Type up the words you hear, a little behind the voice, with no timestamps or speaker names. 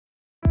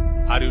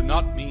I do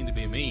not mean to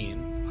be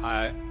mean.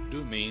 I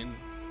do mean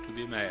to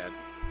be mad.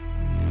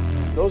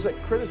 Those that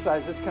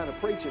criticize this kind of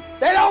preaching,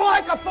 they don't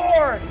like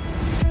authority.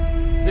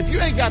 If you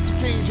ain't got the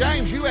King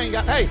James, you ain't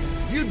got, hey,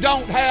 if you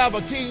don't have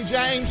a King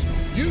James,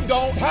 you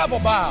don't have a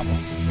Bible.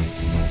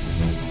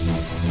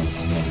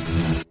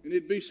 And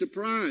he'd be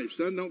surprised.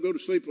 Son, don't go to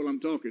sleep while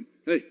I'm talking.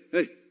 Hey,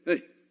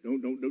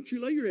 don't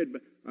you lay your head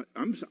back.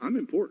 I'm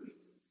important.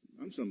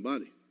 I'm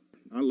somebody.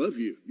 I love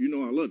you. You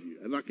know I love you.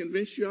 Have I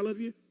convinced you I love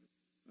you?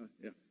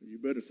 Yeah. You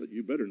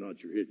better nod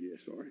your head.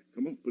 Yes. All right.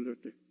 Come on. Put it right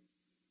there.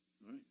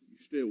 All right. You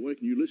stay awake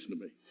and you listen to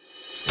me.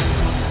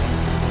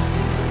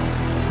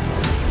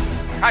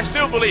 I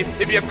still believe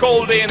it'd be a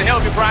cold day in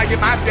hell before I get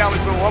my family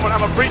to a woman.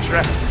 I'm a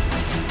preacher.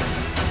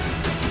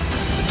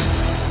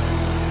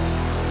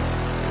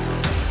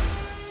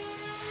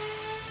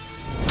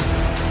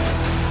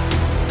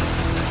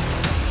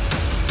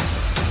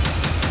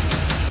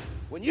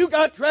 When you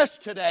got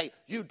dressed today,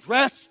 you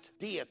dressed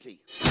deity.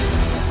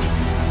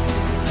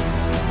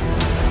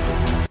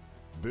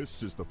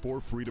 This is the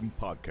For Freedom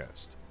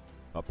Podcast,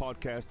 a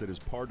podcast that is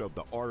part of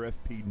the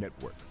RFP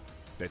network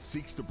that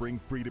seeks to bring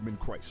freedom in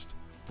Christ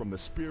from the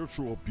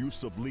spiritual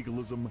abuse of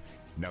legalism.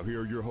 Now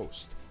here are your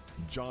hosts,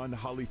 John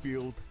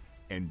Hollyfield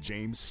and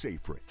James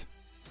Seyfried.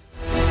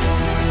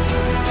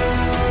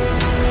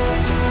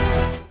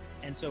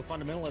 And so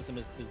fundamentalism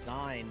is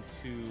designed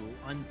to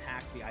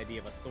unpack the idea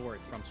of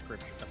authority from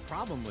Scripture. The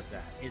problem with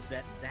that is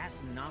that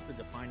that's not the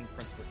defining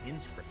principle in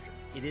Scripture.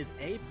 It is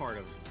a part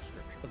of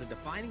Scripture, but the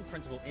defining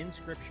principle in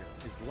Scripture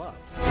is love.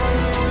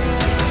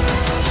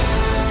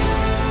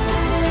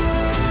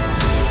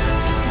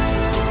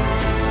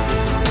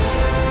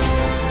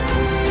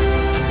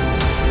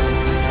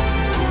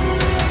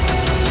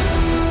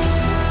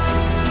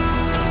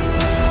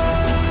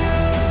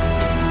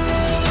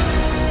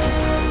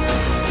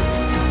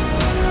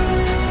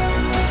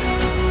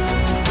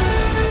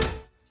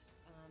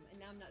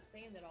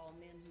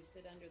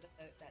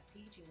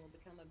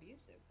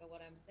 Abusive, but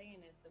what I'm saying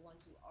is the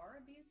ones who are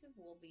abusive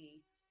will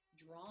be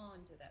drawn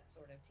to that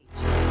sort of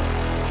teaching.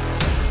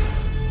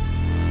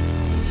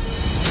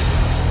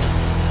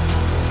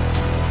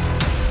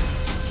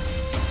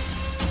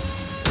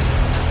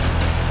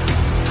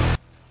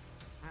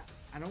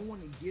 I don't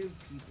want to give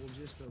people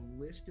just a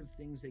list of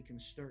things they can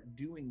start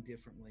doing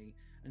differently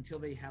until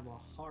they have a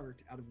heart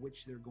out of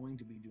which they're going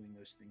to be doing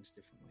those things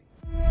differently.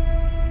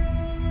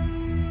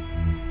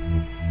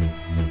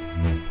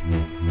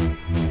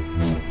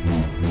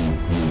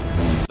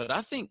 But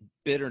I think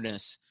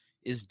bitterness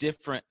is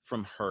different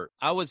from hurt.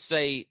 I would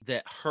say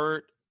that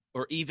hurt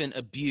or even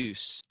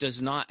abuse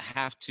does not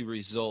have to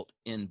result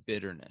in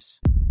bitterness.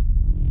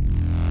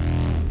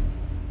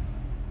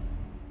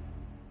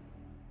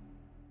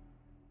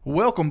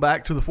 Welcome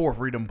back to the For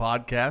Freedom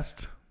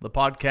Podcast, the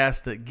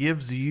podcast that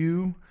gives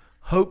you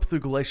hope through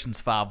Galatians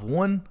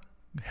 5:1,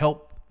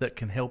 help that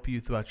can help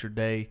you throughout your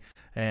day,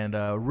 and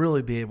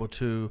really be able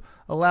to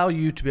allow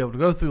you to be able to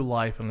go through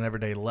life on an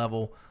everyday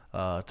level,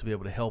 to be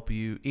able to help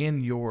you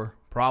in your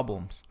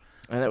problems.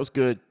 And that was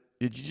good.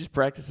 Did you just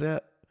practice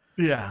that?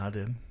 Yeah, I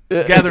did.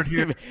 Gathered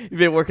here. You've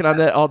been working on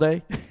that all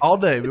day? All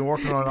day. Been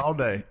working on it all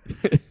day.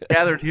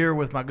 Gathered here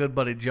with my good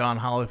buddy John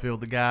Hollyfield,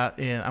 the guy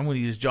in, I'm going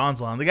to use John's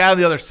line, the guy on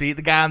the other seat,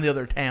 the guy in the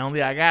other town, the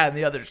guy in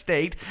the other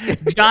state,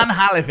 John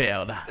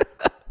Hollyfield.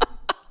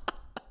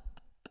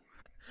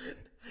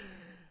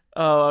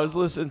 Oh, I was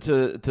listening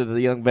to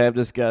the Young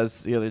Baptist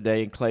guys the other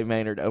day, and Clay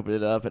Maynard opened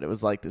it up, and it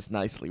was like this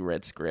nicely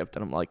read script,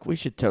 and I'm like, we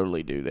should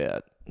totally do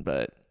that,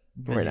 but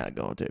we're not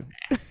going to.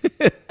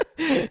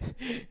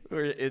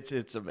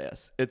 It's a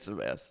mess. It's a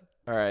mess.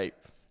 All right.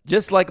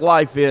 Just like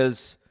life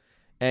is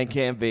and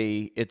can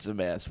be, it's a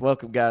mess.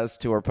 Welcome, guys,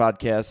 to our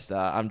podcast.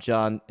 I'm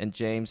John and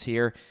James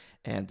here,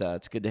 and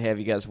it's good to have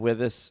you guys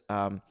with us.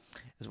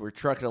 As we're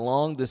trucking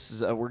along, this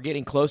is we're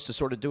getting close to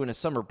sort of doing a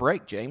summer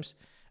break, James.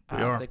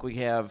 I think we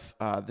have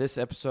this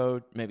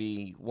episode,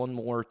 maybe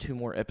two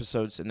more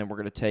episodes, and then we're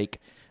going to take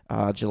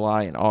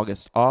July and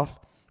August off,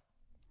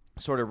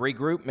 sort of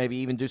regroup, maybe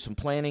even do some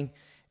planning.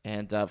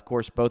 And, of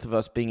course, both of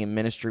us being in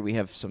ministry, we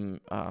have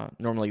some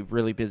normally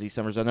really busy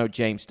summers. I know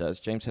James does.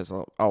 James has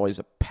always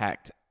a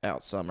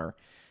packed-out summer.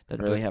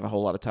 Doesn't really have a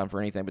whole lot of time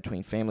for anything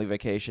between family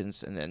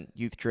vacations and then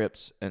youth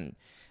trips and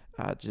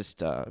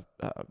just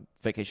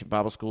vacation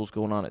Bible schools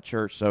going on at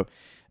church. So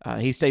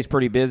he stays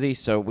pretty busy.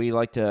 So we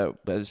like to,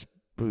 as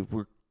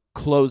we're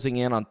closing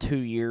in on 2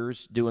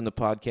 years doing the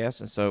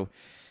podcast, and so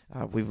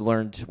we've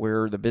learned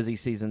where the busy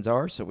seasons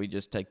are. So we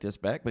just take this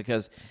back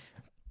because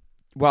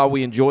while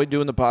we enjoyed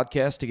doing the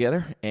podcast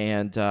together,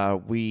 and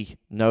we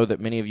know that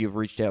many of you have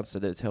reached out and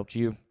said that it's helped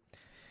you,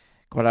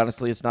 quite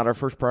honestly, it's not our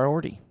first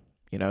priority.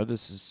 You know,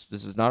 this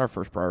is not our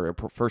first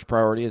priority. Our first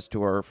priority is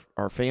to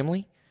our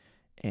family,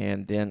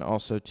 and then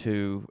also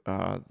to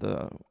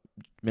the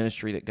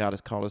ministry that God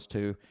has called us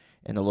to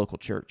in the local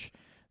church.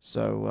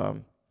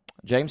 So,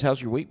 James,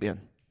 how's your week been?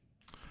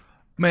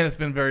 Man, it's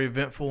been very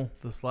eventful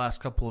this last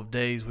couple of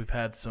days. We've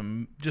had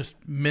some just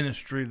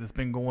ministry that's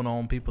been going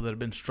on, people that have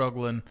been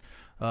struggling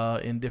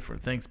in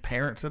different things,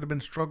 parents that have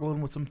been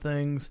struggling with some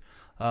things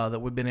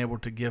that we've been able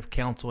to give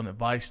counsel and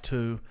advice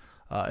to.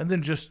 And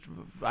then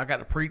I got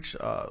to preach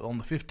on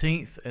the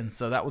 15th, and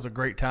so that was a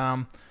great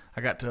time.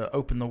 I got to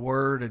open the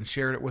Word and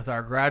share it with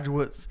our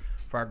graduates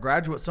for our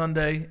Graduate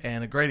Sunday,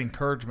 and a great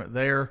encouragement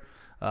there.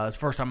 It's the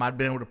first time I'd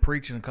been able to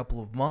preach in a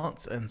couple of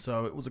months, and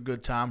so it was a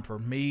good time for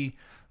me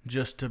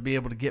just to be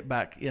able to get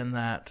back in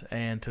that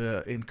and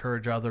to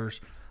encourage others.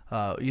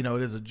 It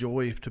is a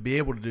joy to be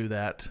able to do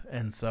that,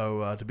 and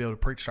so to be able to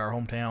preach to our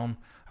hometown,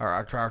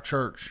 or to our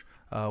church,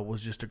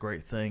 was just a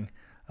great thing.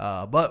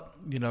 But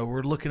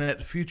we're looking at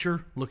the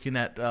future, looking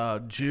at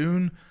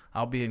June.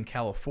 I'll be in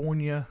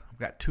California. I've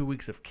got 2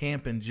 weeks of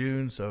camp in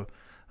June, so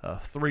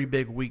 3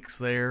 big weeks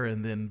there,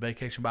 and then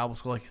Vacation Bible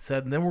School, like you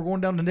said. And then we're going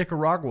down to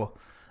Nicaragua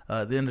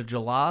at the end of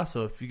July,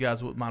 so if you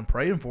guys wouldn't mind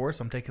praying for us,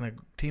 I'm taking a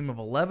team of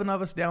 11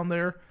 of us down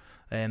there,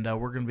 and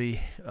we're going to be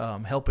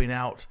helping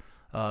out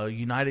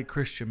United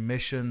Christian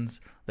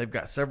Missions. They've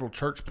got several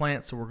church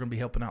plants, so we're going to be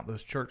helping out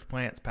those church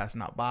plants,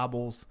 passing out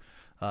Bibles,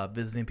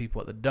 visiting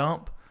people at the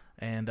dump,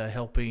 and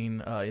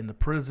helping in the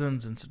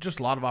prisons, and so just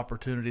a lot of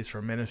opportunities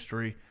for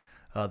ministry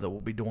that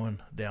we'll be doing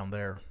down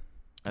there.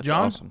 That's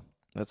John? awesome.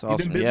 That's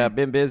awesome. Yeah, I've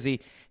been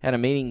busy. Had a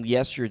meeting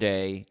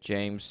yesterday,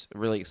 James,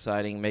 really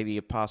exciting, maybe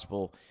a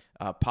possible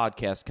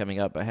podcast coming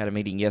up. I had a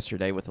meeting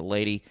yesterday with a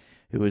lady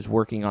who is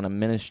working on a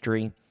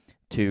ministry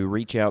to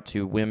reach out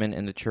to women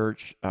in the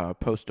church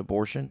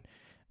post-abortion.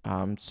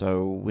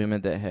 So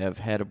women that have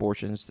had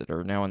abortions that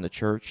are now in the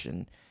church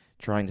and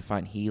trying to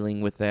find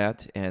healing with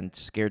that, and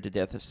scared to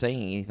death of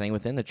saying anything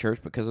within the church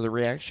because of the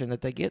reaction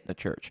that they get in the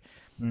church.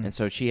 And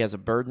so she has a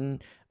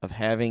burden of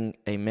having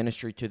a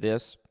ministry to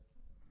this,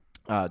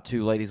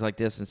 to ladies like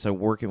this, and so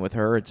working with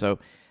her. And so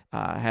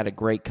I had a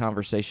great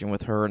conversation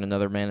with her and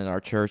another man in our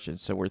church, and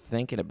so we're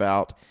thinking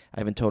about,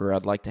 I even told her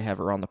I'd like to have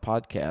her on the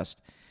podcast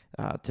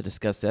to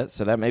discuss that.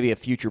 So that may be a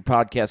future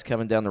podcast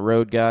coming down the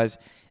road, guys,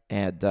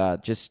 and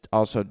just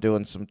also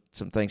doing some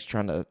things,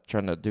 trying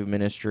to do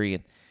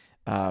ministry.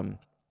 And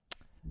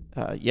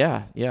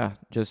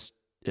just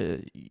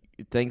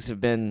things have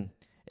been,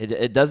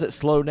 it doesn't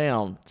slow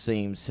down,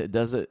 seems. It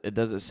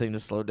doesn't seem to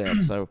slow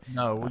down. So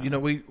no,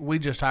 we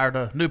just hired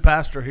a new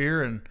pastor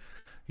here, and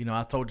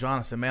I told John,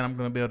 I said, man, I'm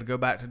going to be able to go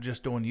back to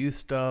just doing youth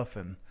stuff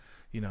and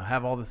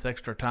have all this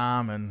extra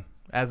time. And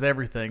as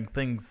everything,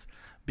 things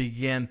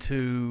begin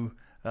to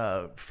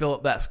fill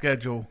up that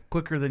schedule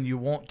quicker than you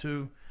want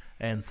to,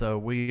 and so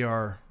we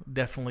are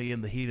definitely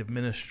in the heat of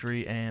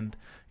ministry. And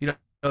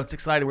it's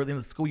exciting. We're at the end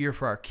of the school year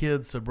for our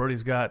kids, so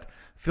Brody's got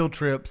field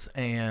trips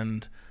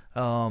and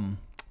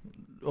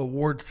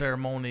award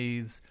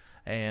ceremonies,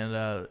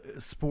 and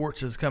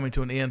sports is coming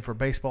to an end for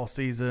baseball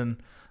season.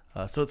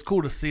 So it's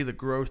cool to see the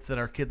growth that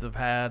our kids have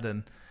had,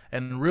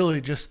 and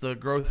really just the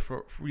growth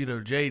for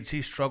Jade.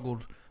 She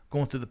struggled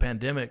going through the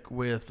pandemic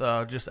with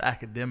just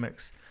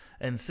academics,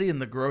 and seeing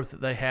the growth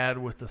that they had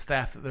with the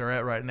staff that they're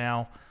at right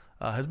now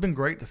has been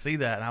great to see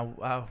that. And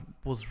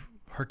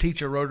her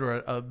teacher wrote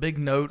her a big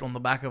note on the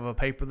back of a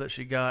paper that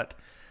she got,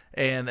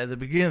 and at the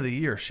beginning of the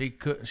year, she's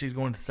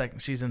going to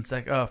she's in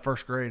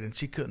first grade, and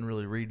she couldn't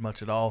really read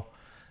much at all.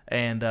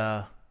 And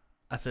I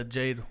said,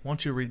 Jade, why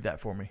don't you read that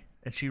for me?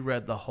 And she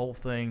read the whole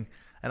thing,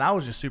 and I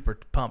was just super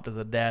pumped as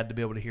a dad to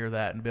be able to hear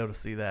that and be able to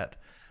see that.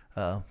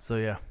 So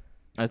yeah,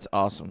 that's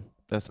awesome.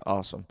 That's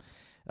awesome.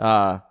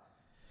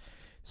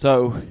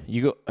 So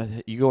you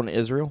going to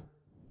Israel?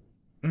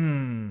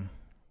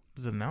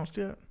 Is it announced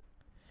yet?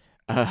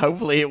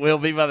 Hopefully it will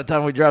be by the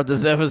time we drop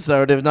this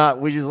episode. If not,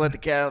 we just let the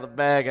cat out of the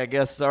bag, I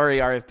guess. Sorry,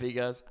 RFP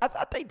guys. I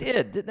thought they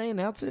did. Didn't they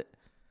announce it?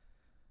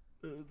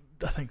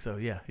 I think so.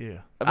 Yeah.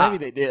 Maybe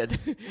they did.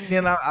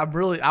 And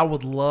I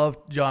would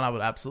love, John. I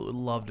would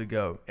absolutely love to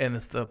go. And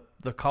it's the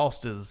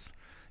cost is,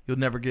 you'll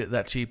never get it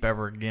that cheap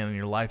ever again in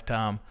your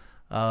lifetime.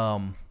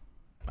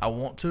 I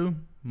want to.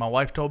 My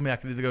wife told me I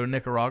could either go to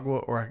Nicaragua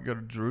or I could go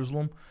to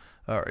Jerusalem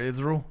or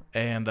Israel.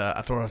 And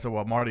I told her, I said,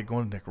 well, I'm already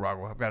going to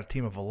Nicaragua. I've got a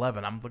team of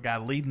 11. I'm the guy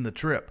leading the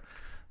trip.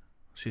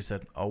 She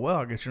said, oh, well,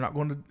 I guess you're not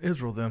going to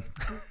Israel then.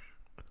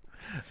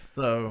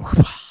 So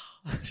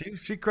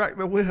she cracked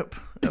the whip.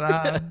 And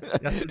I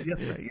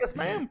said, yes,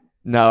 ma'am.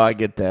 No, I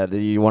get that.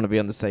 You want to be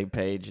on the same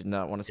page and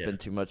not want to spend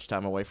too much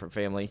time away from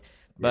family.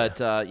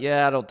 But,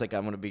 I don't think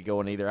I'm going to be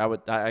going either.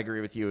 I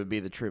agree with you. It would be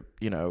the trip,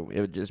 it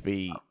would just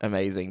be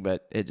amazing,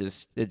 but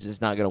it's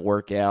just not going to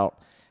work out.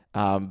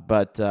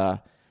 But I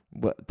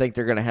think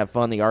they're going to have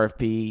fun. The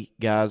RFP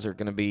guys are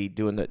going to be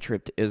doing that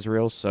trip to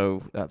Israel.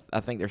 So I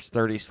think there's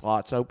 30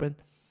 slots open.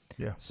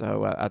 Yeah.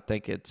 So I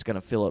think it's going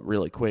to fill up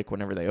really quick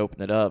whenever they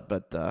open it up.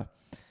 But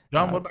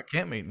John, what about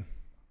camp meeting?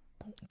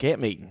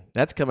 Camp meeting.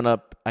 That's coming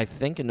up, I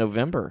think, in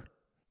November.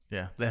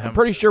 Yeah. I'm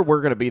pretty sure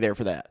we're going to be there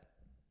for that.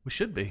 We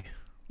should be.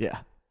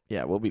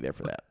 Yeah, we'll be there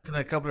for that. In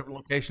a couple different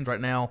locations right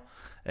now,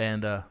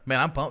 and man,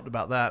 I'm pumped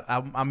about that.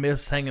 I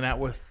miss hanging out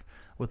with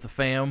the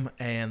fam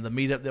and the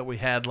meetup that we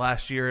had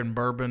last year in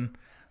Bourbon.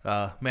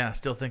 man, I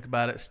still think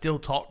about it. Still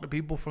talk to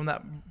people from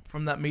that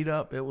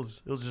meetup. It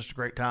was just a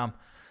great time.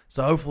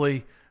 So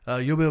hopefully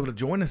you'll be able to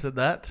join us at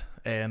that,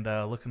 and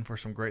looking for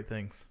some great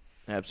things.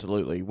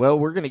 Absolutely. Well,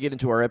 we're going to get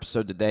into our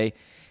episode today.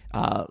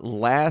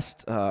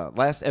 Last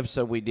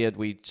episode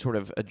we sort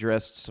of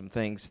addressed some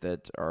things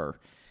that are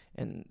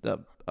in the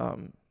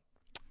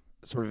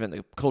sort of in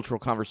the cultural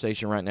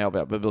conversation right now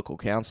about biblical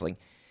counseling.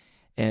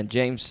 And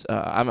James,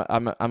 I'm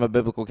a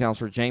biblical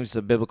counselor. James is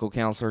a biblical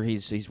counselor.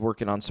 He's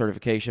working on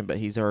certification, but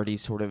he's already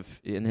sort of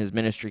in his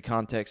ministry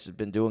context has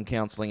been doing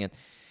counseling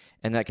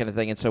and that kind of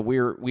thing. And so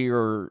we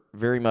are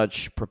very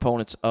much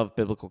proponents of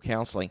biblical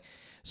counseling.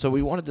 So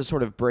we wanted to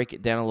sort of break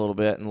it down a little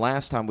bit. And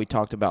last time we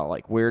talked about,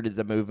 like, where did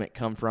the movement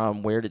come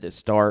from? Where did it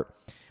start?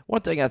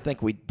 One thing I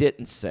think we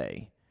didn't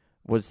say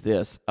was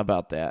this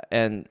about that.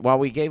 And while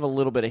we gave a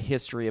little bit of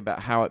history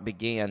about how it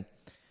began,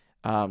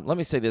 let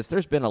me say this.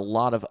 There's been a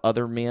lot of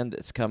other men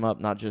that's come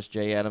up, not just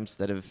Jay Adams,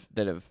 that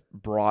have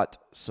brought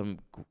some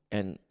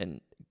and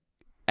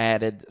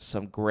added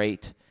some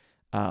great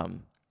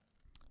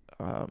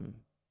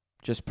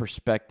just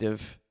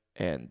perspective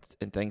and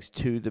things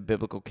to the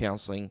biblical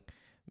counseling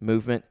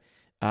movement.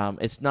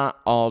 It's not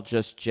all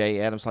just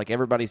Jay Adams. Like,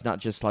 everybody's not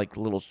just like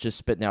Little's just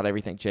spitting out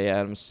everything Jay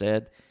Adams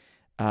said.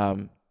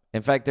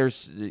 In fact,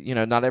 there's,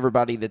 not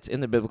everybody that's in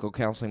the biblical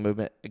counseling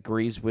movement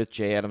agrees with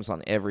Jay Adams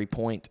on every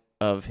point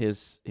of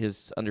his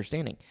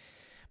understanding.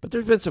 But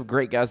there's been some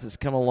great guys that's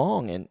come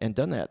along and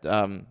done that.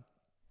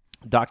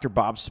 Dr.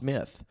 Bob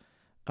Smith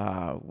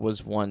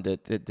was one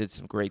that did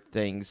some great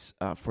things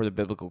for the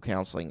biblical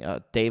counseling.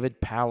 David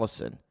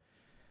Pallison,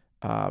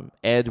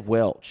 Ed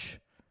Welch,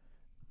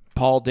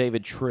 Paul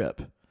David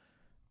Tripp,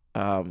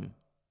 let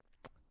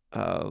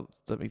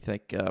me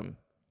think,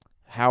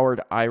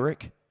 Howard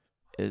Eyrick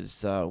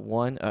is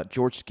one,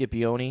 George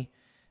Scipione,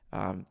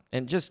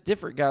 and just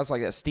different guys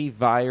like that. Steve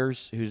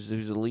Viers, who's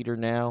a leader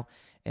now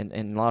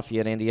in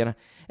Lafayette, Indiana.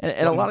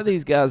 And a lot of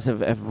these guys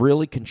have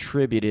really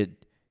contributed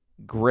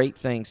great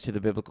things to the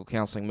biblical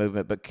counseling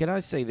movement. But can I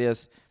say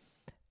this?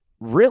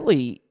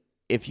 Really,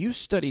 if you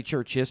study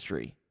church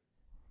history,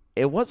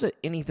 it wasn't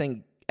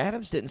anything,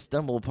 Adams didn't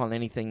stumble upon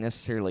anything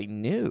necessarily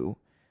new.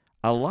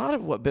 A lot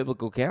of what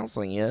biblical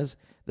counseling is,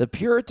 the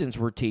Puritans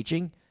were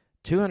teaching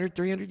 200,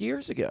 300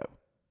 years ago,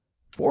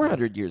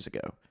 400 years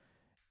ago.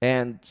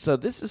 And so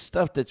this is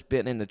stuff that's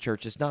been in the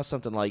church. It's not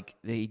something like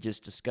he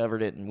just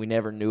discovered it and we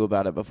never knew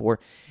about it before.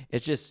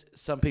 It's just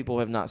some people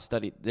have not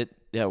studied it.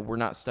 We're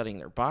not studying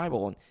their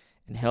Bible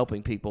and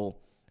helping people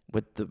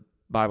with the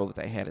Bible that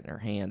they had in their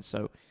hands.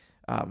 So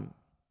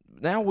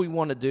now what we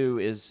want to do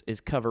is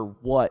cover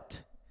what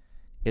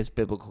is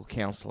biblical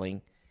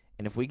counseling.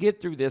 And if we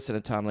get through this in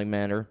a timely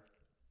manner,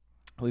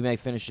 we may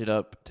finish it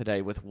up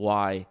today with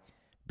why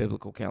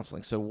biblical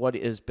counseling. So what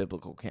is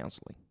biblical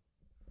counseling?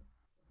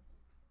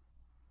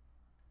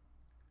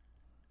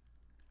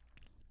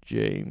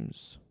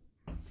 James.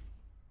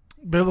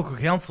 Biblical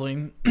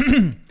counseling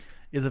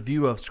is a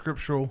view of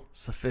scriptural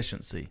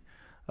sufficiency.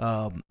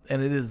 And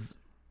it is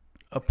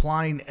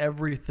applying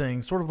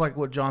everything, sort of like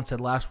what John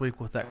said last week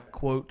with that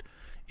quote.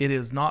 It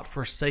is not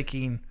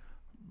forsaking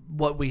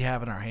what we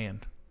have in our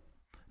hand,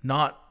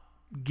 not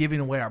giving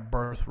away our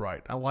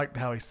birthright. I liked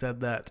how he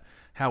said that,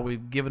 how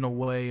we've given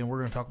away, and we're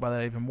going to talk about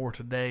that even more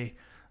today.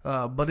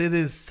 But it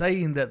is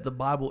saying that the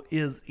Bible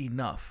is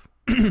enough.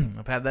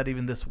 I've had that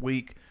even this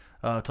week,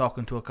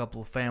 talking to a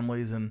couple of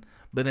families and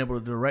been able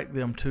to direct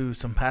them to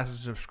some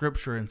passages of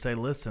Scripture and say,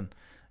 listen,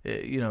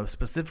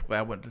 specifically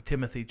I went to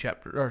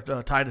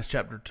Titus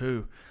chapter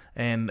 2,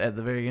 and at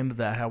the very end of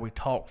that, how we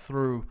talked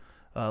through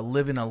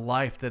living a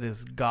life that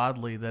is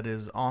godly, that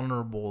is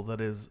honorable,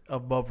 that is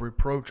above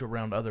reproach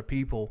around other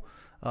people,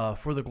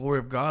 for the glory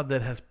of God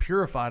that has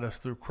purified us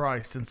through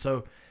Christ. And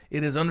so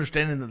it is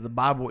understanding that the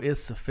Bible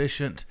is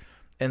sufficient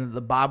and that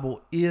the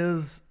Bible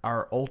is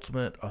our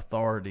ultimate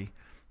authority.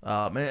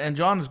 And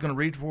John is going to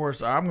read for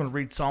us. I'm going to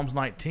read Psalms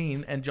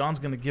 19, and John's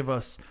going to give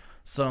us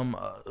some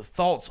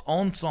thoughts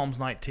on Psalms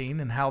 19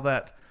 and how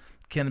that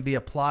can be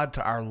applied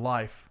to our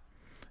life.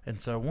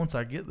 And so once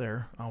I get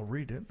there, I'll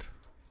read it.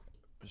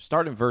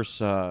 Start in verse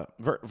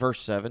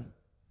 7.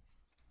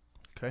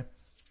 Okay.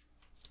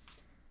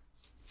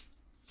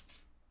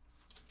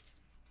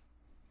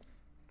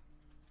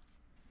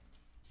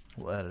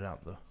 We'll edit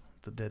out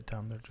the dead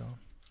time there, John.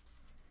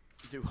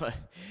 Do what?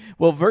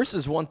 Well,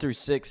 verses 1 through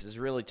 6 is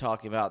really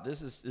talking about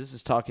this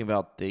is talking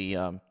about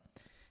the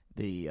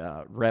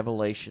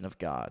revelation of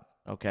God,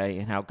 okay,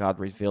 and how God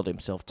revealed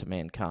himself to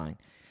mankind.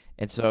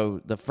 And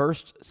so the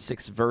first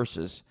 6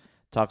 verses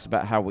talks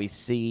about how we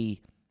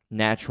see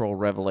natural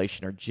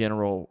revelation or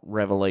general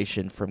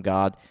revelation from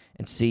God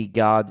and see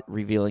God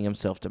revealing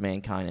himself to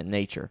mankind in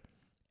nature.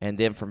 And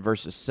then from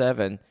verses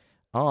 7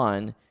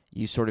 on,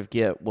 you sort of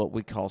get what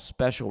we call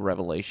special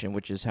revelation,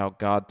 which is how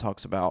God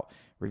talks about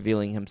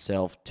revealing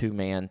himself to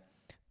man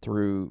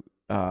through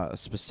a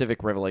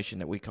specific revelation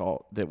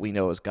that we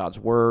know as God's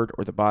Word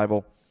or the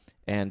Bible.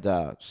 And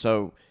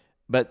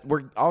but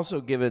we're also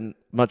given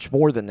much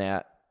more than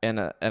that, and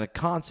a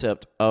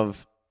concept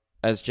of,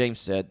 as James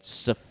said,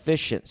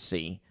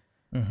 sufficiency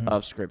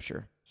of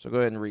Scripture. So go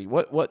ahead and read.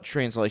 What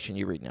translation are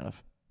you reading out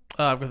of?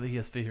 I've got the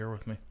ESV here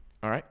with me.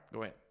 All right,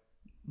 go ahead.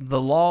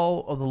 The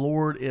law of the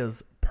Lord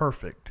is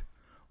perfect,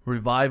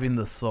 reviving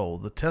the soul.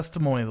 The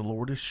testimony of the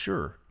Lord is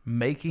sure,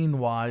 making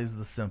wise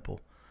the simple.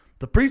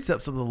 The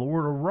precepts of the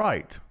Lord are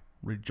right,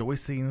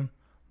 rejoicing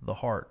the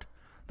heart.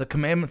 The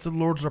commandments of the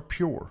Lord are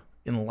pure,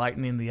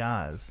 enlightening the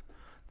eyes.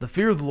 The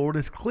fear of the Lord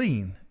is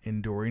clean,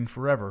 enduring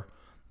forever.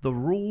 The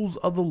rules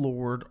of the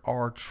Lord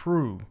are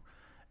true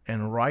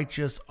and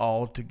righteous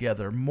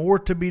altogether. More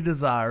to be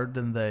desired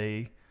are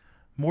they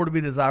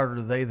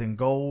than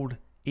gold,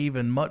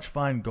 even much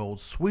fine gold,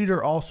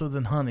 sweeter also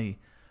than honey,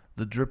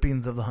 the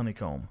drippings of the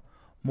honeycomb.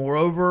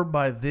 Moreover,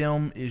 by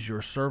them is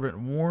your servant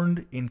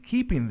warned. In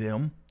keeping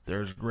them,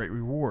 there is great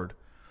reward.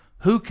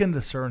 Who can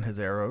discern his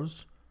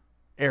errors?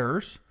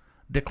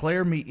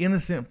 Declare me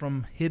innocent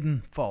from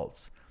hidden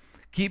faults.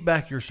 Keep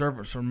back your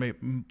servants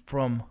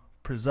from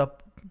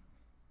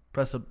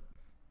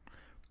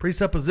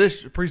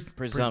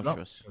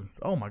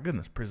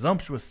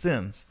presumptuous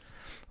sins.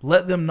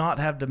 Let them not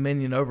have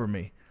dominion over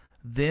me.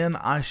 Then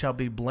I shall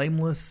be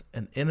blameless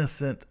and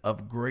innocent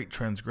of great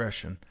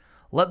transgression.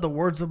 Let the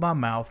words of my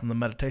mouth and the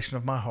meditation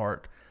of my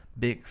heart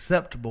be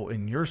acceptable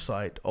in your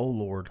sight, O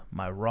Lord,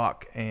 my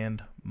rock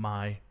and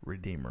my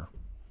redeemer.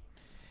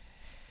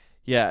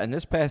 Yeah, and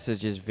this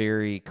passage is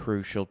very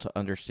crucial to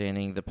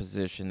understanding the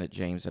position that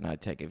James and I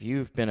take. If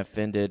you've been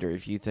offended, or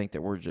if you think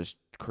that we're just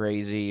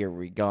crazy, or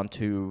we've gone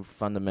too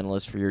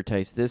fundamentalist for your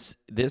taste,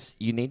 this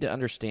you need to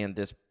understand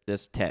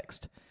this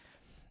text.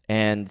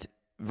 And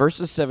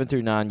verses 7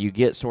 through 9, you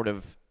get sort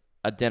of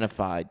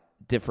identified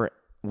different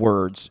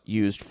words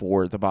used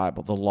for the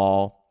Bible: the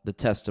law, the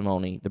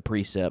testimony, the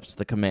precepts,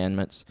 the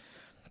commandments,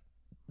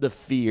 the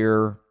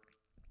fear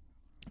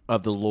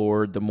of the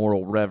Lord, the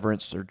moral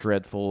reverence or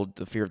dreadful.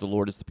 The fear of the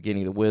Lord is the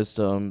beginning of the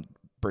wisdom,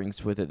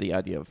 brings with it the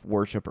idea of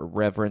worship or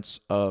reverence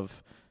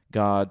of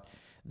God.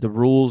 The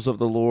rules of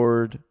the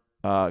Lord,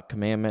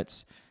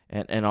 commandments,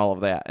 and all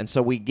of that. And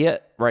so we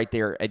get right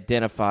there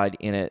identified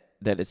in it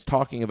that it's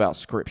talking about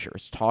Scripture.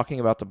 It's talking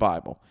about the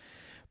Bible.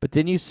 But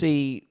then you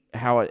see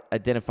how it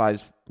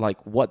identifies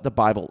like what the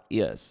Bible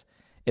is.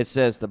 It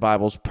says the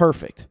Bible's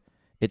perfect.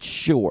 It's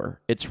sure.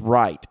 It's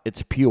right.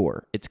 It's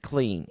pure. It's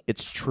clean.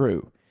 It's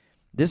true.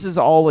 This is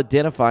all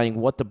identifying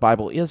what the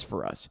Bible is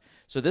for us.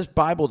 So this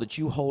Bible that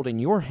you hold in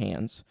your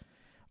hands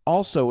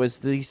also is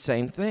these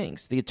same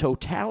things. The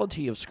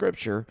totality of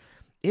Scripture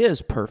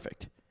is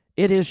perfect.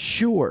 It is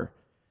sure.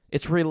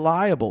 It's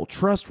reliable,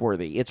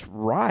 trustworthy. It's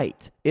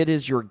right. It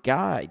is your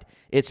guide.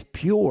 It's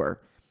pure.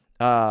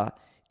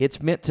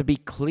 It's meant to be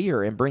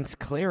clear and brings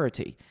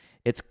clarity.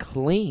 It's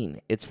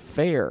clean. It's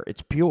fair.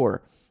 It's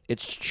pure.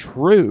 It's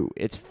true.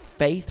 It's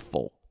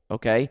faithful.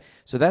 Okay?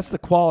 So that's the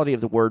quality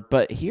of the word.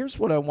 But here's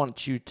what I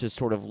want you to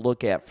sort of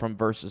look at from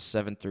verses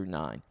 7 through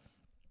 9.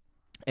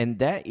 And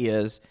that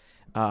is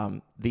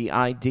the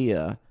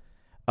idea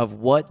of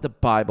what the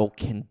Bible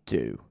can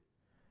do.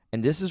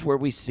 And this is where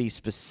we see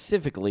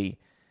specifically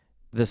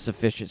the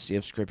sufficiency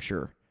of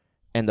Scripture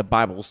and the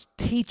Bible's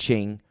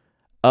teaching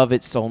of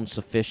its own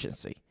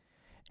sufficiency,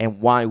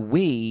 and why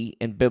we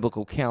in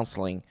biblical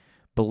counseling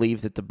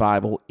believe that the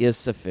Bible is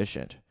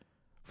sufficient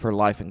for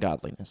life and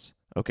godliness.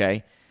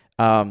 Okay?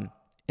 At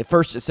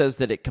first, it says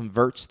that it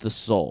converts the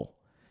soul.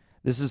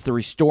 This is the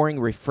restoring,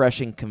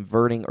 refreshing,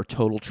 converting, or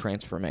total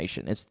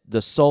transformation. It's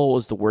the soul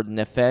is the word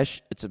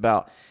nephesh. It's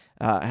about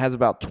has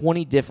about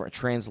 20 different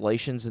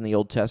translations in the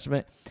Old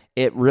Testament.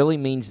 It really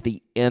means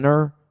the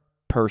inner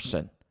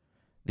person.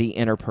 The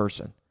inner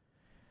person.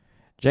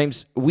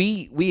 James,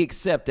 we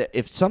accept that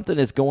if something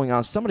is going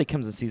on, somebody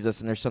comes and sees us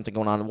and there's something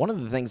going on, one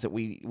of the things that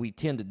we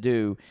tend to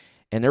do,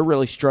 and they're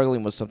really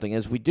struggling with something,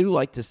 is we do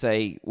like to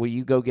say, will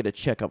you go get a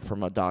checkup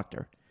from a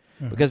doctor?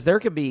 Mm-hmm. Because there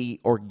could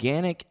be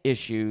organic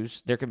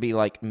issues, there could be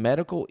like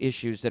medical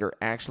issues that are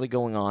actually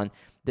going on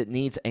that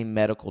needs a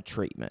medical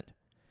treatment.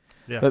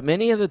 Yeah. But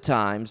many of the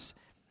times,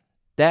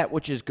 that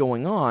which is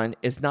going on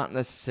is not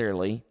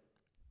necessarily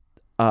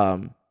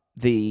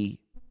the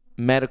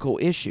medical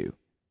issue.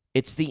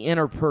 It's the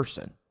inner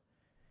person.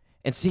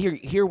 And see,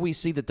 here we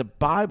see that the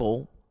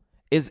Bible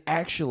is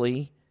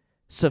actually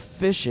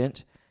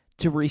sufficient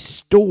to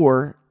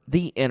restore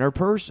the inner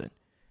person.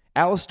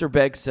 Alistair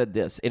Begg said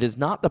this: "It is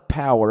not the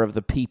power of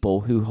the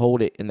people who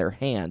hold it in their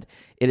hand.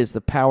 It is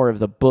the power of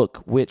the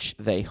book which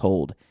they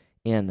hold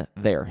in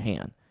their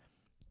hand."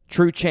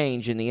 True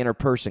change in the inner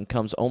person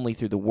comes only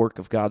through the work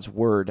of God's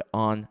word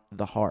on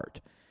the heart.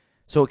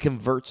 So it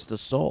converts the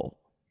soul.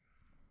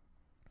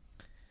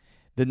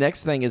 The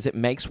next thing is it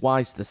makes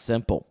wise the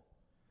simple.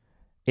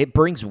 It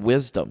brings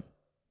wisdom.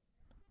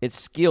 It's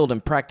skilled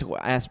in practical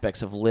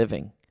aspects of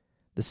living.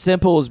 The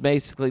simple is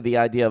basically the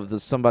idea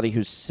of somebody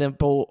who's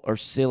simple or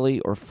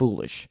silly or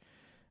foolish.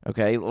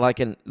 Okay,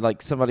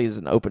 like somebody is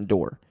an open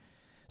door.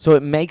 So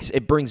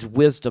it brings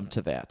wisdom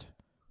to that.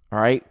 All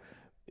right,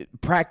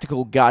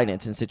 practical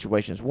guidance in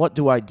situations. What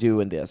do I do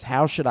in this?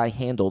 How should I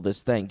handle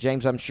this thing?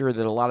 James, I'm sure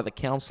that a lot of the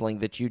counseling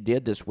that you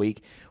did this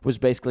week was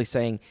basically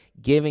saying,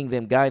 giving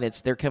them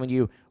guidance. They're coming to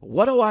you,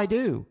 what do I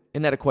do?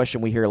 Isn't that a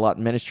question we hear a lot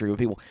in ministry with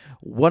people?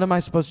 What am I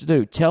supposed to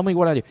do? Tell me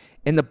what I do.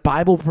 And the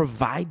Bible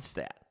provides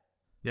that.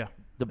 Yeah.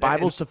 The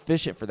Bible's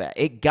sufficient for that.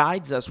 It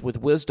guides us with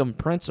wisdom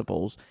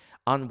principles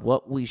on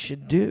what we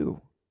should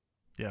do.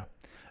 Yeah.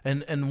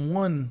 And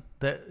one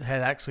that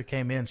had actually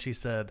came in, she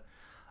said,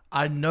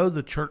 I know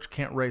the church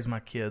can't raise my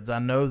kids. I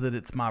know that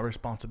it's my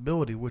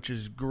responsibility, which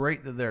is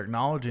great that they're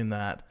acknowledging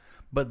that.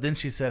 But then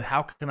she said,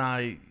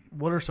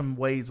 what are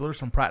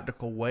some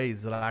practical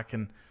ways that I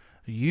can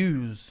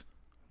use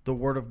the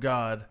Word of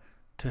God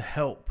to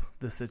help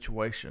this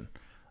situation?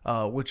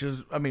 Which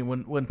is, I mean,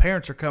 when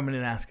parents are coming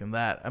in asking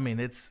that, I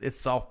mean, it's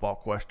softball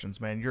questions,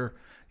 man.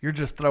 You're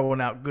just throwing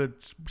out good,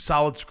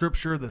 solid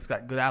scripture that's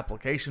got good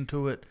application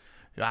to it.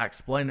 I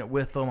explain it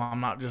with them.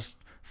 I'm not just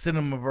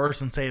sending them a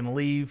verse and saying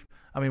leave.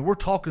 I mean, we're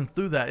talking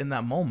through that in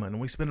that moment,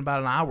 and we spend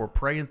about an hour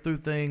praying through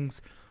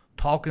things,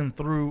 talking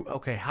through,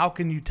 okay, how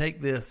can you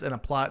take this and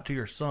apply it to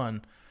your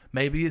son?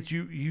 Maybe it's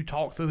you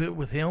talk through it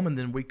with him, and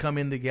then we come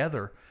in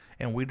together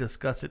and we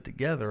discuss it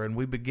together, and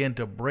we begin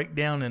to break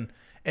down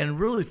and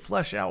really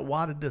flesh out,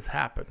 why did this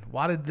happen?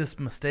 Why did this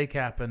mistake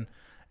happen?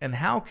 And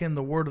how can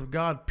the Word of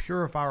God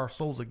purify our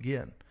souls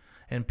again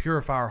and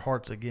purify our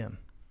hearts again?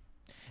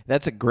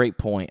 That's a great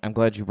point. I'm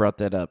glad you brought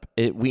that up.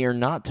 We are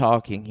not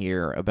talking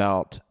here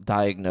about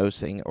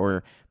diagnosing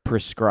or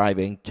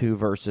prescribing 2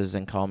 verses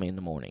and call me in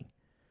the morning.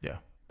 Yeah.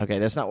 Okay,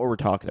 that's not what we're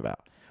talking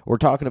about. We're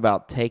talking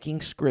about taking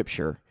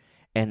Scripture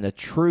and the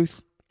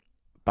truth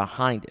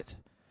behind it,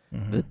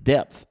 the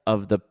depth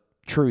of the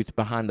truth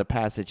behind the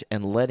passage,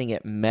 and letting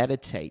it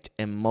meditate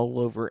and mull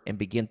over and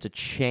begin to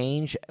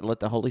change, let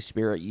the Holy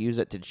Spirit use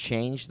it to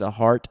change the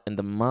heart and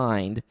the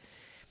mind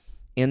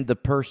in the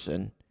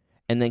person,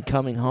 and then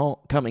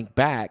coming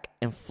back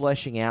and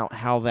fleshing out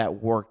how that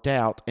worked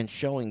out and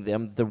showing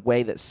them the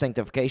way that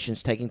sanctification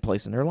is taking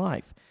place in their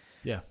life.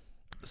 Yeah.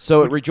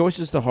 So it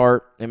rejoices the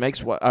heart. It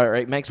makes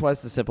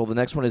wise the simple. The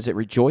next one is it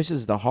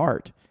rejoices the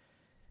heart.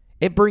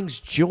 It brings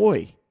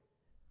joy.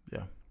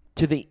 Yeah.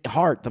 To the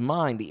heart, the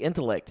mind, the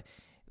intellect.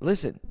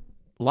 Listen,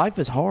 life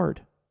is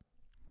hard.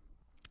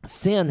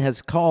 Sin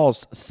has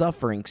caused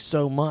suffering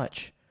so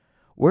much.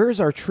 Where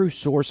is our true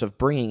source of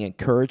bringing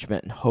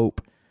encouragement and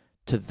hope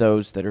to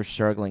those that are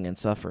struggling and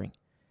suffering?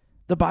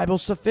 The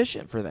Bible's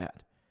sufficient for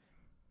that.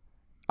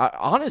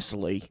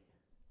 Honestly,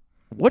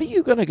 what are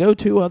you going to go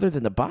to other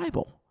than the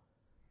Bible?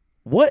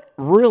 What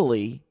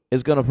really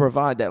is going to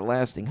provide that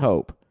lasting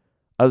hope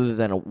other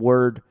than a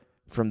word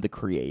from the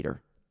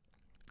Creator?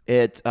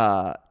 It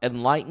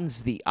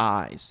enlightens the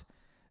eyes.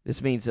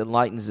 This means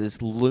enlightens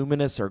is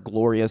luminous or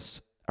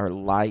glorious or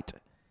light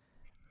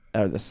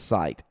or the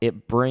sight.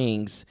 It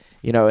brings,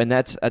 and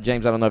that's,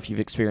 James, I don't know if you've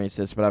experienced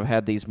this, but I've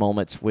had these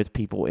moments with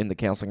people in the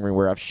counseling room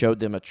where I've showed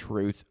them a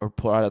truth or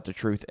put out the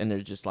truth, and they're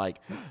just like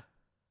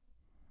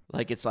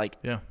it's like,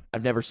 yeah,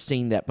 I've never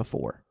seen that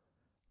before.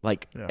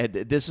 Yeah.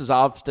 This is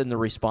often the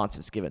response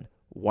that's given.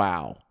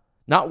 Wow.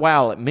 Not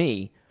wow at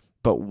me,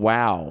 but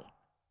wow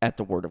at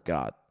the Word of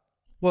God.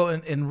 Well,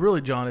 and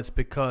really, John, it's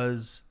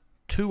because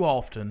too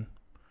often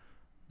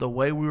the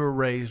way we were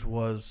raised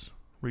was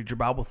read your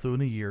Bible through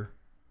in a year.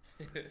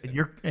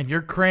 And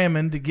you're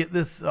cramming to get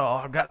this.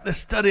 Oh, I've got this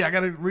study. I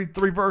got to read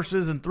 3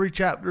 verses and 3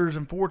 chapters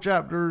and 4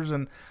 chapters,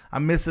 and I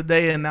miss a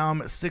day, and now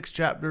I'm at 6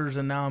 chapters,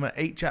 and now I'm at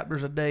 8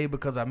 chapters a day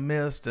because I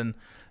missed, and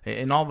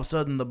all of a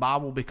sudden the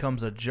Bible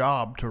becomes a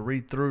job to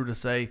read through to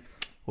say,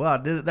 well, I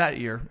did it that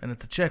year, and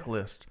it's a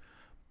checklist.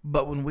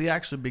 But when we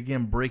actually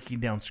begin breaking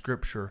down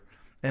Scripture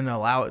and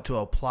allow it to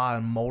apply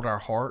and mold our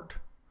heart,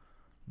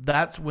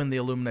 that's when the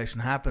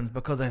illumination happens,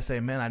 because they say,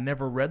 man, I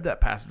never read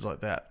that passage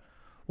like that.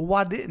 Well,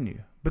 why didn't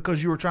you?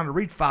 Because you were trying to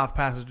read 5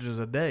 passages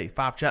a day,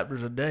 5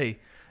 chapters a day,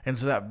 and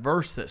so that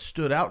verse that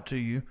stood out to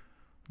you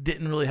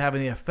didn't really have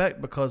any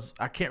effect because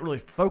I can't really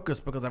focus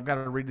because I've got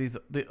to read these.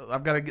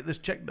 I've got to get this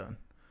check done.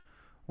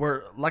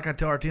 Where, like I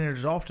tell our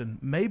teenagers often,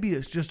 maybe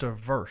it's just a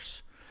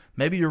verse.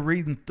 Maybe you're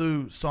reading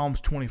through Psalms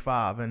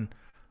 25 and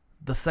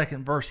the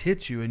second verse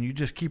hits you and you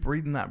just keep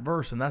reading that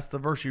verse, and that's the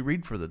verse you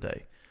read for the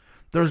day.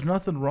 There's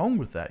nothing wrong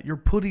with that. You're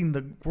putting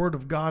the Word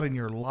of God in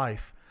your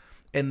life.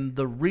 And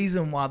the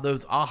reason why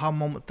those aha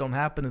moments don't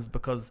happen is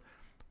because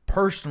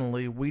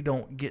personally we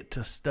don't get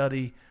to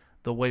study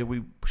the way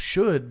we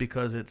should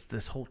because it's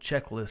this whole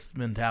checklist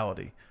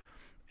mentality.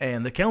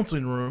 And the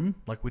counseling room,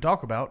 like we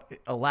talk about,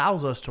 it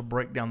allows us to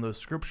break down those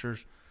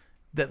scriptures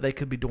that they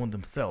could be doing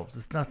themselves.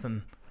 It's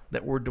nothing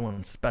that we're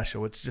doing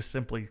special. It's just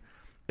simply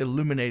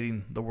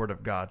illuminating the Word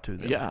of God to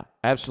them. Yeah,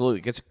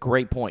 absolutely. It's a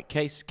great point.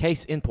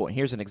 Case in point.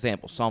 Here's an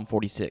example. Psalm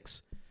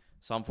 46.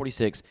 Psalm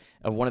 46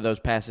 of one of those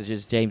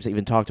passages James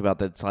even talked about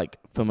that's like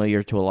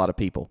familiar to a lot of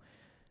people.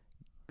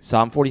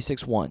 Psalm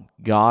 46:1.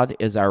 God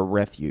is our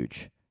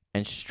refuge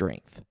and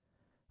strength,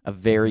 a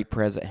very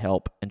present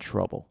help in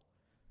trouble.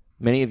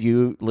 Many of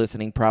you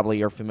listening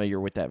probably are familiar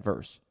with that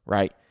verse,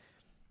 right?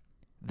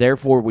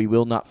 Therefore we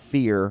will not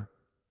fear,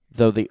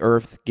 though the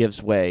earth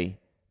gives way,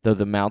 though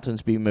the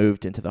mountains be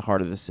moved into the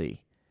heart of the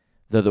sea,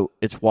 though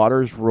its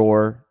waters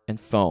roar and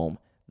foam,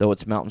 though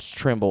its mountains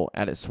tremble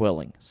at its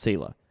swelling.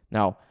 Selah.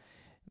 Now,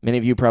 many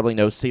of you probably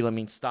know Selah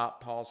means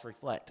stop, pause,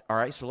 reflect. All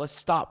right, so let's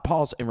stop,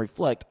 pause, and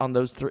reflect on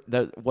those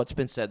what's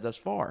been said thus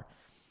far.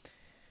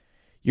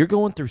 You're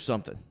going through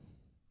something.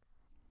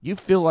 You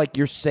feel like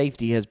your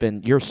safety has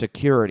been, your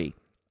security,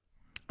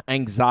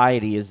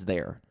 anxiety is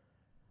there.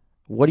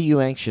 What are you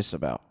anxious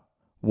about?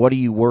 What are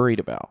you worried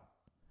about?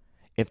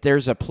 If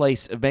there's a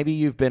place, maybe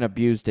you've been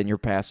abused in your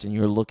past and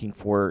you're looking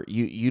for,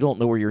 you don't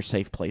know where your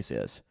safe place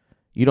is.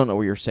 You don't know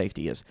where your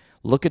safety is.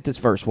 Look at this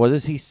verse. What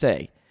does he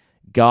say?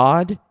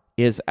 God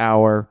is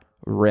our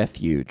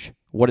refuge.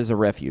 What is a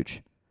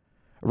refuge?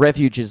 A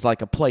refuge is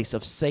like a place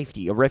of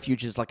safety. A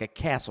refuge is like a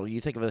castle. You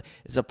think of it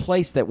as a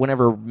place that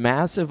whenever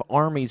massive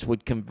armies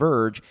would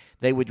converge,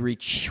 they would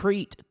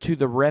retreat to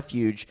the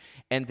refuge,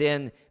 and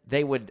then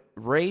they would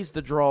raise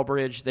the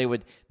drawbridge. They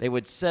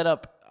would set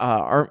up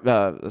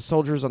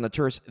soldiers on the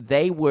turrets.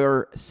 They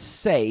were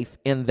safe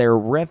in their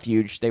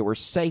refuge. They were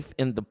safe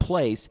in the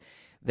place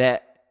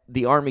that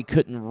the army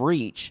couldn't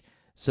reach.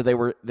 So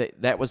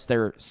that was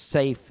their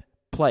safe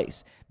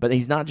place. But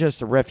he's not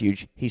just a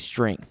refuge, he's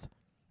strength.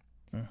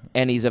 Mm-hmm.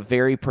 And he's a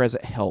very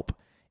present help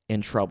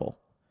in trouble.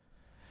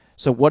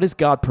 So what does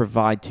God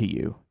provide to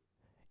you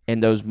in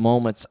those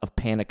moments of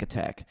panic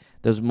attack,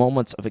 those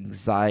moments of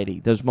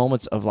anxiety, those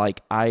moments of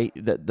like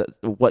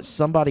what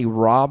somebody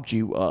robbed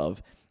you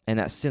of, and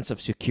that sense of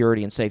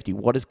security and safety?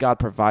 What does God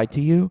provide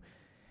to you?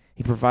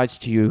 He provides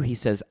to you, he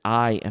says,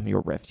 I am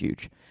your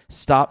refuge.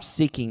 Stop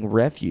seeking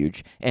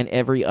refuge in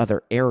every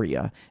other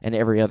area and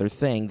every other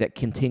thing that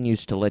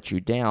continues to let you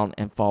down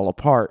and fall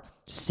apart.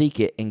 Seek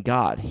it in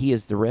God. He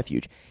is the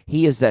refuge.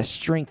 He is that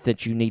strength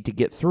that you need to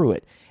get through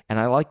it. And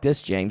I like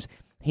this, James.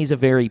 He's a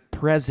very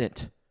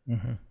present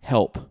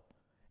help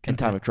in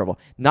time of trouble.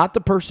 Not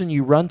the person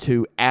you run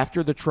to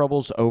after the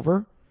trouble's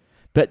over,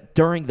 but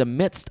during the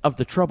midst of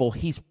the trouble,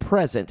 he's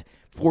present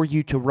for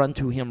you to run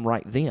to him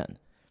right then.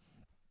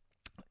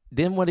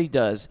 Then what he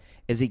does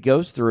is he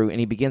goes through and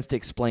he begins to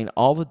explain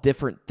all the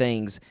different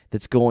things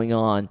that's going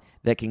on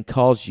that can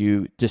cause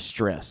you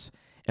distress.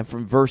 And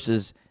from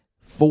verses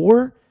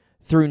 4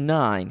 through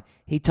 9,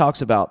 he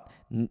talks about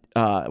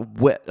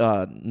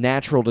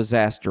natural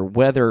disaster,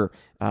 weather,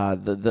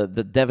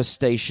 the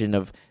devastation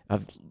of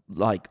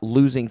like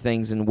losing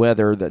things in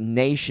weather, the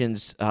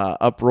nation's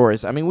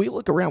uproars. I mean, we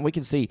look around, we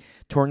can see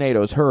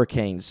tornadoes,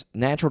 hurricanes,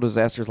 natural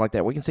disasters like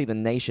that. We can see the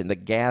nation, the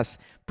gas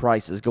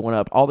prices going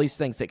up, all these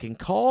things that can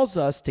cause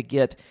us to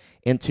get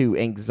into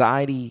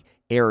anxiety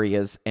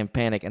areas and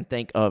panic and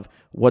think of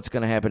what's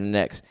going to happen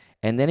next.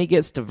 And then he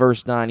gets to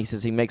verse 9. He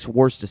says he makes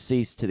wars to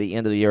cease to the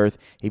end of the earth.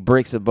 He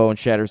breaks the bow and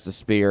shatters the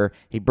spear.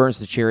 He burns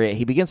the chariot.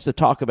 He begins to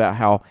talk about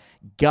how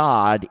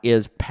God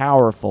is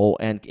powerful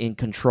and in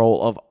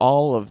control of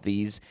all of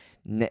these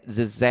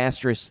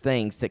disastrous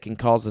things that can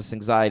cause us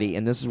anxiety.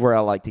 And this is where I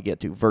like to get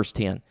to. Verse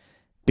 10,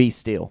 be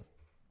still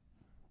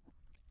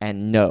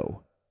and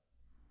know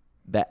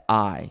that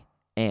I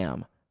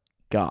am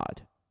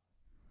God.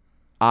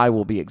 I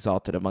will be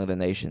exalted among the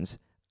nations.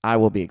 I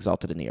will be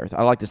exalted in the earth.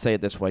 I like to say it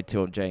this way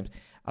too, James.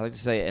 I like to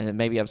say it, and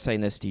maybe I'm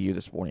saying this to you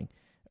this morning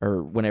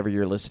or whenever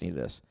you're listening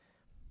to this.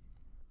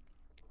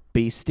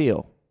 Be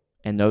still.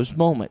 In those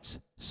moments,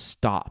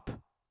 stop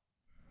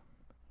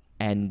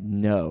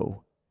and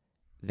know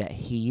that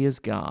he is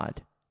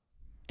God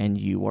and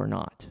you are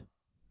not.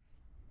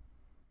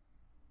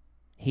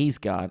 He's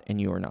God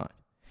and you are not.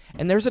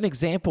 And there's an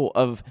example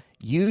of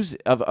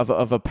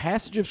a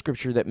passage of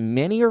Scripture that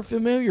many are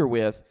familiar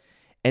with,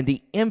 and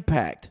the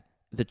impact,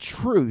 the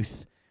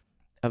truth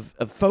of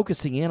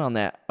focusing in on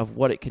that, of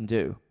what it can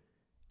do,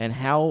 and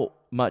how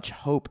much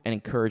hope and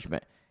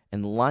encouragement,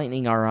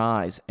 enlightening our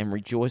eyes and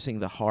rejoicing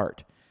the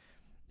heart.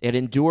 It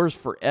endures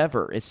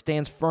forever. It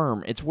stands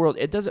firm. It's world.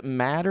 It doesn't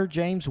matter,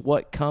 James,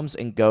 what comes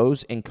and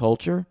goes in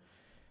culture.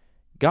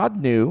 God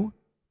knew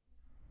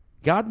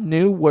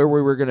where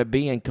we were going to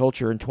be in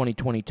culture in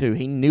 2022.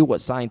 He knew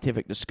what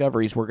scientific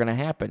discoveries were going to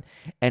happen.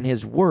 And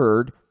his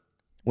word,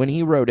 when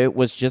he wrote it,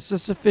 was just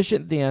as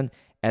sufficient then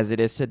as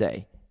it is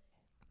today.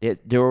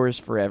 It endures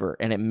forever,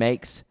 and it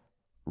makes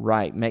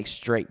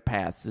straight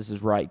paths. This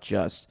is right,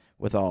 just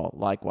with all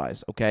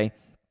likewise, okay?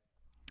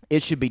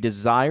 It should be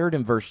desired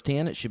in verse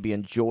 10. It should be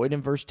enjoyed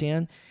in verse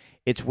 10.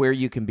 It's where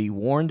you can be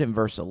warned in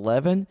verse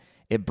 11.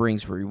 It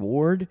brings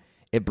reward.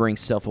 It brings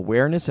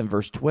self-awareness in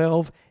verse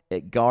 12.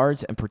 It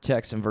guards and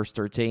protects in verse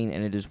 13.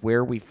 And it is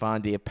where we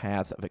find the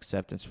path of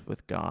acceptance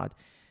with God.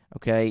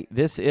 Okay?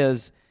 This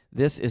is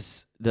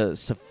the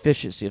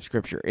sufficiency of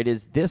Scripture. It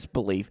is this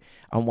belief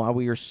on why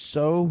we are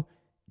so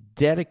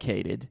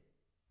dedicated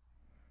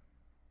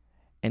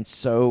and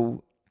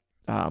so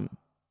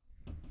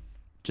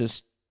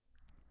just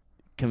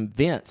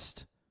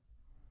convinced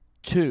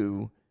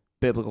to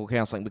biblical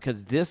counseling,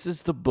 because this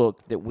is the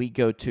book that we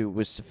go to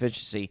with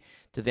sufficiency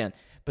to then.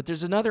 But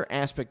there's another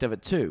aspect of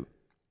it too.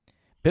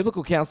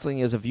 Biblical counseling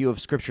is a view of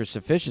Scripture's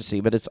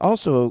sufficiency, but it's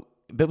also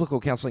biblical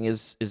counseling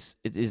is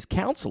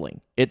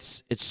counseling.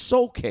 It's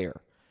soul care.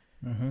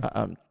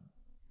 Mm-hmm.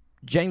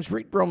 James,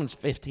 read Romans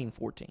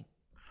 15:14.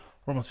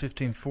 Romans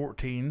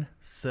 15:14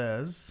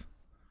 says,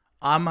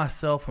 I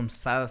myself am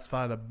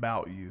satisfied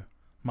about you,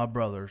 my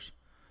brothers,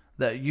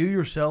 that you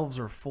yourselves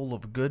are full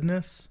of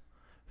goodness,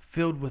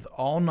 filled with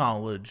all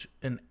knowledge,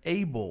 and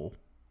able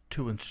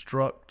to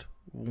instruct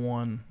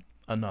one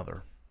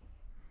another.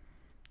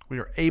 We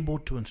are able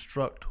to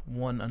instruct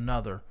one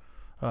another.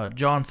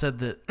 John said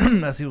that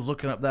as he was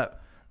looking up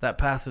that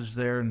passage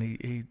there,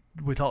 and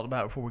we talked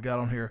about it before we got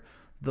on here,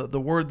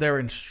 the word there,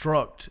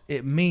 instruct,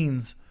 it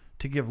means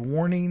to give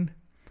warning,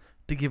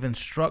 to give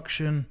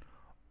instruction,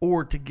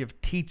 or to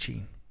give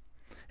teaching.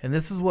 And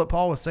this is what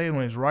Paul was saying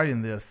when he's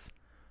writing this.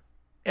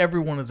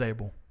 Everyone is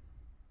able.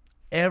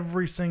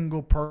 Every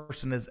single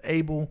person is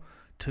able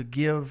to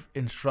give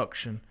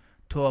instruction,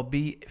 to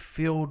be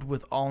filled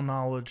with all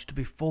knowledge, to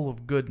be full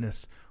of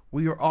goodness.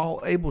 We are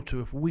all able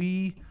to, if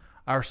we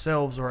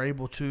ourselves are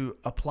able to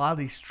apply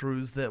these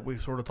truths that we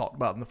sort of talked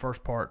about in the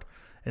first part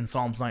in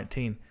Psalms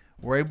 19.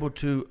 We're able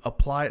to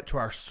apply it to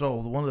our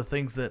soul. One of the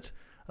things that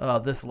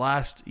this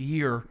last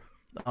year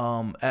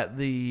at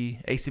the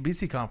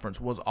ACBC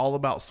conference was all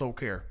about soul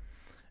care.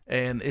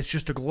 And it's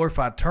just a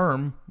glorified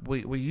term.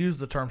 We use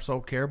the term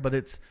soul care, but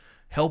it's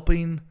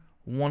helping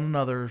one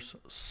another's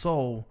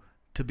soul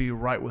to be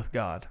right with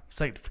God.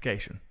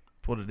 Sanctification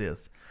is what it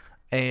is.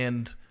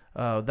 And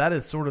that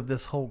is sort of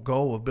this whole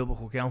goal of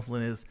biblical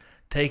counseling, is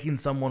taking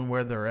someone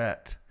where they're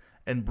at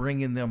and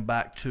bringing them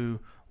back to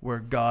where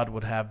God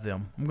would have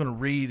them. I'm going to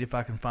read, if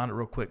I can find it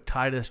real quick,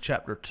 Titus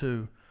chapter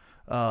 2,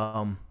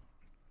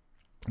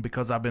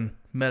 because I've been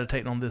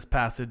meditating on this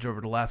passage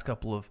over the last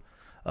couple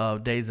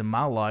of days in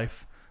my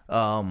life,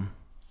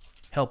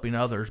 helping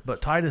others.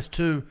 But Titus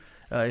 2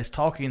 is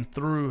talking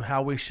through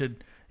how we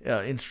should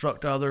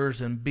instruct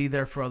others and be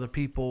there for other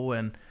people,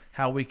 and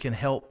how we can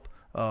help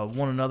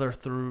one another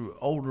through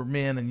older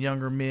men and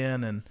younger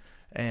men.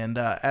 And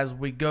as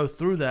we go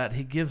through that,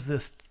 he gives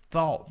this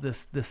thought,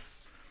 this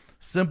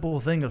simple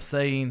thing of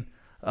saying,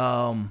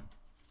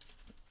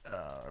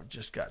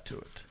 just got to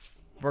it,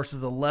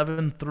 verses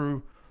 11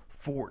 through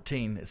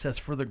 14. It says,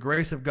 for the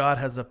grace of God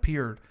has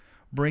appeared,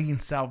 bringing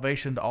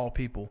salvation to all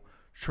people,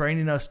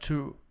 training us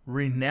to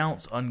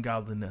renounce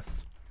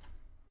ungodliness.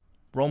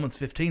 Romans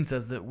 15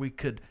 says that we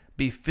could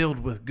be filled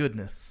with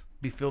goodness,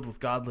 be filled with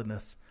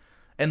godliness,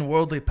 and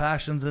worldly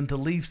passions, and to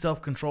leave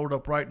self-controlled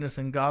uprightness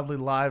and godly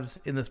lives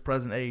in this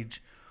present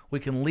age. We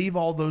can leave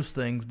all those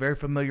things. Very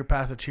familiar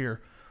passage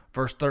here.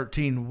 Verse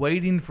 13,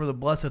 waiting for the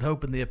blessed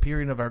hope and the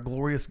appearing of our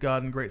glorious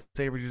God and great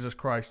Savior Jesus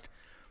Christ.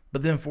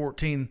 But then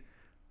 14,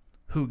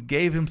 who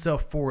gave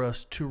himself for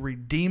us to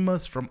redeem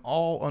us from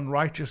all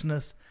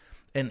unrighteousness,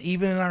 and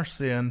even in our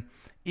sin,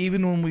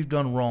 even when we've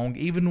done wrong,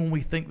 even when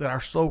we think that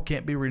our soul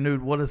can't be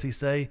renewed, what does he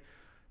say?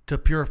 To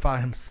purify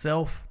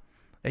himself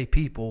a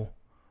people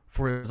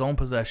for his own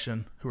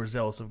possession who are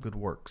zealous of good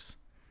works.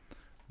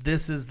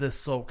 This is this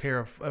soul care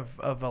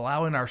of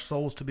allowing our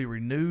souls to be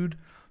renewed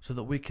so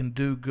that we can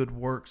do good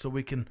work, so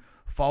we can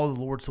follow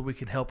the Lord, so we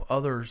can help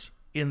others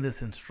in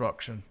this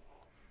instruction.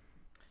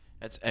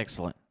 That's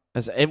excellent.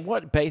 And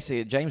what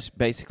basically, James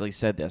basically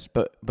said this,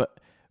 but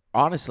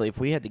honestly, if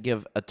we had to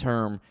give a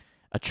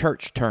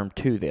church term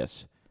to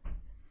this,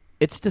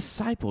 it's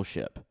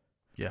discipleship.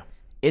 Yeah.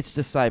 It's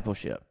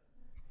discipleship.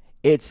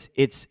 It's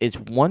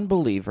one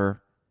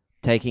believer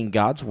taking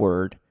God's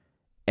word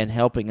and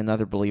helping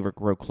another believer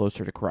grow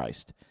closer to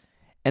Christ.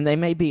 And they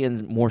may be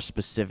in more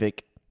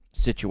specific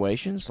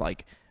situations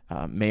like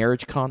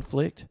marriage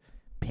conflict,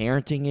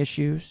 parenting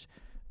issues,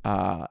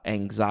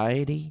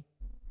 anxiety,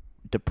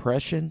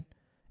 depression,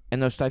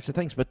 and those types of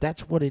things. But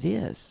that's what it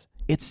is.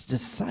 It's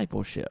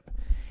discipleship.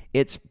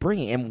 It's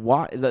bringing, and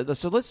why.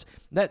 So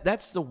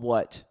that's the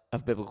what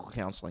of biblical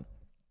counseling.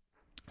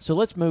 So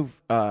let's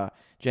move,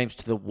 James,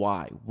 to the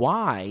why.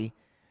 Why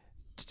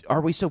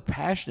are we so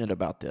passionate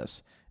about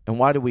this, and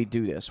why do we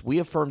do this? We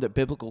affirm that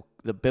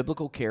the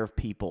biblical care of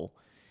people,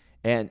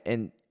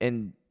 and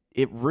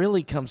it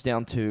really comes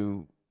down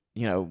to,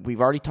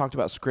 we've already talked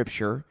about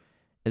Scripture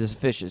and the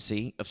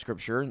sufficiency of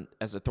Scripture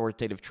as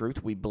authoritative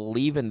truth. We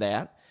believe in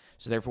that,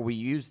 so therefore we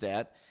use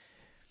that.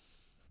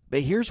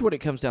 But here's what it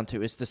comes down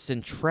to. It's the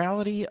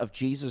centrality of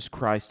Jesus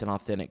Christ and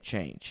authentic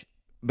change.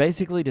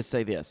 Basically, to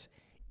say this,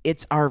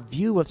 it's our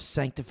view of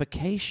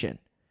sanctification.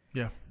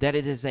 Yeah. That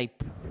it is a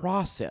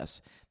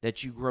process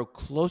that you grow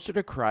closer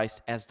to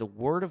Christ as the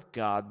Word of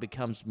God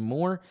becomes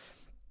more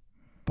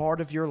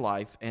part of your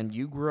life and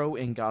you grow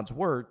in God's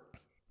Word,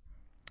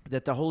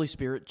 that the Holy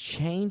Spirit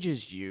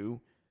changes you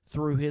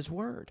through His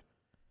Word.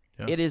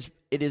 Yeah.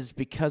 It is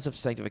because of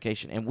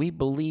sanctification. And we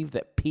believe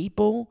that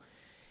people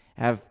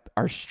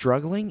are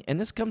struggling,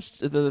 and this comes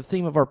to the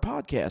theme of our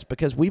podcast,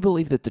 because we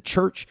believe that the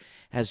church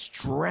has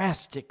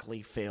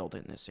drastically failed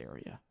in this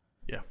area.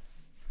 Yeah.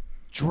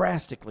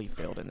 Drastically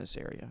failed in this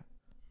area.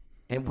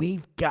 And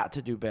we've got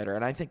to do better.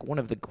 And I think one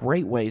of the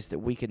great ways that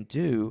we can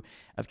do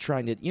of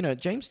trying to,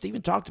 James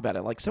Stephen talked about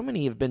it. Like, so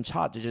many have been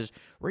taught to just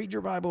read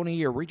your Bible in a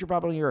year, read your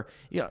Bible in a year.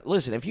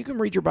 Listen, if you can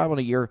read your Bible in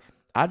a year,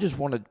 I just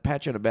want to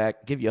pat you on the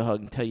back, give you a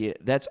hug, and tell you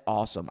that's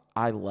awesome.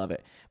 I love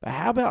it. But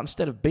how about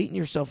instead of beating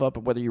yourself up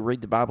at whether you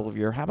read the Bible of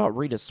year, how about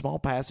read a small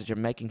passage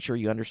and making sure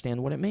you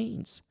understand what it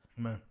means?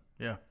 Man,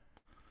 yeah.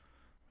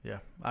 Yeah,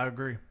 I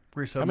agree.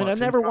 So I mean, I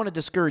never want to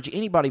discourage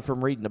anybody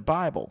from reading the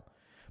Bible.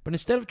 But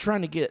instead of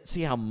trying to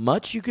see how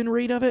much you can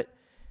read of it,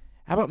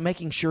 how about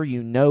making sure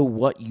you know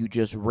what you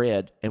just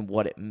read and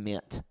what it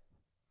meant?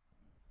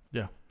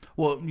 Yeah.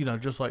 Well,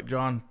 just like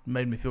John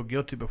made me feel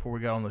guilty before we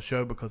got on the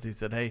show because he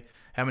said, "Hey,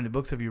 how many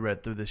books have you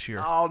read through this year?"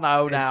 Oh,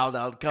 no,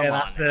 come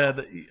on. I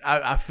said,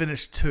 I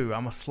finished 2.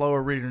 I'm a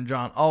slower reader than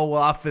John. Oh,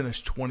 well, I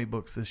finished 20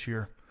 books this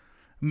year.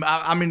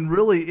 I mean,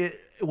 really,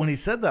 when he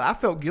said that, I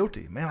felt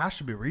guilty. Man, I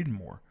should be reading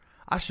more.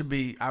 I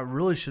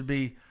really should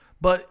be.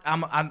 But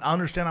I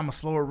understand I'm a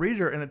slower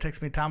reader, and it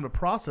takes me time to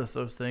process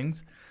those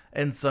things.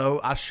 And so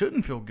I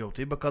shouldn't feel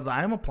guilty because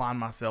I am applying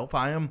myself.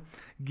 I am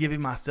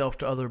giving myself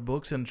to other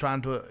books and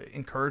trying to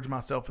encourage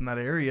myself in that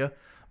area.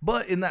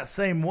 But in that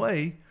same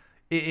way,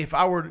 if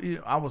I were,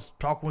 I was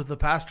talking with the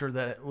pastor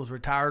that was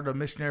retired, a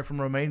missionary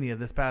from Romania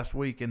this past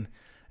week, and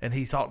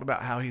he talked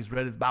about how he's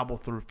read his Bible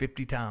through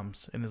 50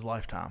 times in his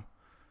lifetime.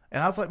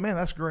 And I was like, man,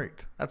 that's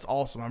great. That's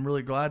awesome. I'm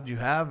really glad you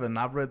have. And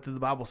I've read through the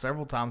Bible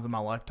several times in my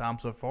lifetime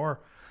so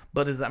far.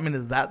 But is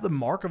that the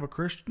mark of a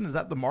Christian? Is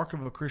that the mark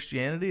of a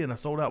Christianity and a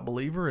sold-out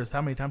believer? Is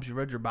how many times you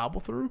read your Bible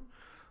through?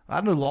 I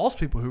know lost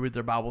people who read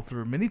their Bible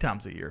through many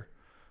times a year.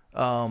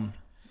 And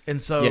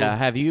so, yeah,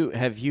 have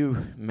you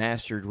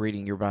mastered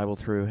reading your Bible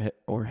through,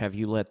 or have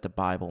you let the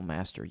Bible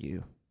master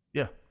you?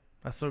 Yeah,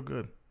 that's so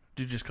good.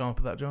 Did you just come up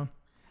with that, John?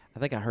 I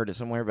think I heard it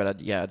somewhere, but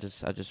I just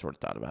sort of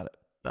thought about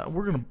it.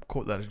 We're gonna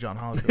quote that as John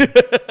Holliday.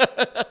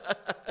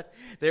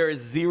 There is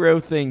 0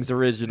 things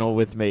original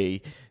with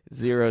me.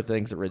 0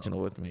 things original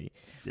with me.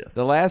 Yes.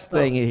 The last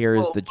thing here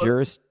is the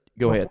jurist.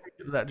 Go ahead. Before we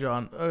get to that,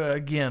 John.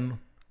 Again,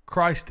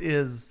 Christ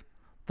is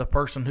the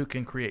person who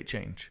can create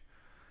change.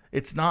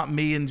 It's not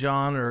me and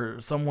John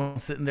or someone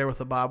sitting there with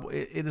the Bible.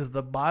 It is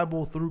the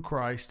Bible through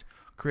Christ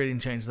creating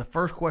change. The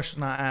first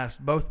question I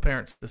asked both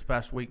parents this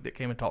past week that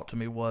came and talked to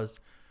me was,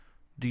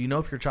 do you know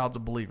if your child's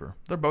a believer?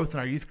 They're both in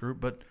our youth group,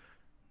 but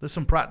there's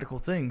some practical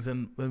things.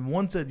 And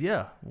one said,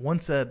 yeah. One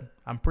said,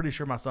 I'm pretty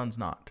sure my son's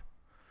not.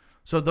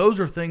 So those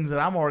are things that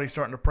I'm already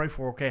starting to pray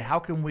for. Okay, how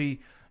can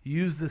we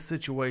use this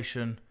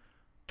situation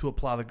to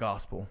apply the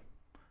gospel?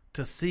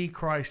 To see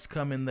Christ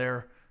come in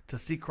there, to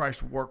see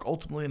Christ work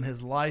ultimately in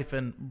his life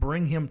and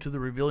bring him to the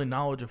revealing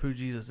knowledge of who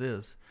Jesus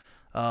is.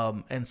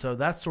 And so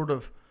that's sort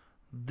of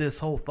this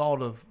whole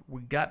thought of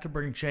we got to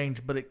bring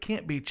change, but it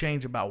can't be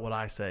change about what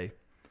I say.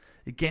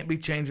 It can't be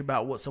change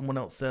about what someone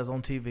else says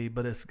on TV,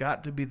 but it's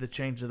got to be the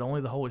change that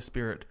only the Holy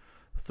Spirit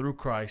through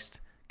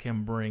Christ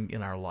can bring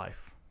in our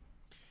life.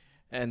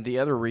 And the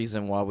other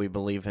reason why we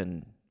believe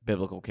in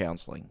biblical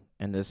counseling,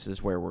 and this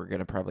is where we're going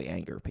to probably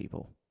anger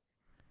people,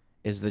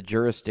 is the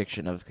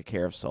jurisdiction of the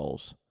care of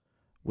souls.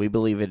 We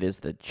believe it is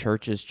the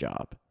church's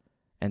job,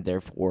 and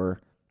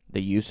therefore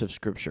the use of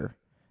Scripture,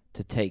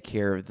 to take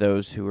care of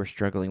those who are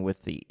struggling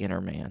with the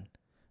inner man,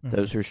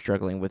 those who are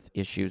struggling with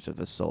issues of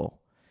the soul.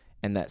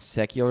 And that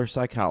secular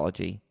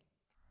psychology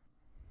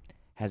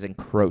has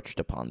encroached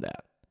upon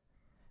that.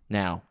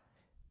 Now,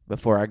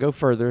 before I go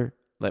further,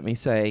 let me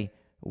say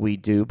we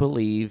do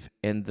believe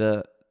in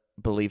the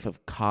belief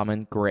of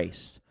common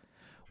grace.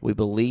 We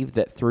believe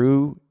that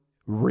through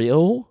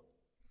real,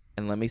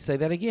 and let me say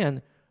that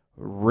again,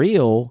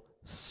 real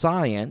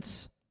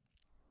science,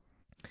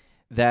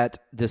 that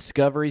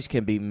discoveries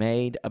can be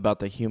made about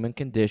the human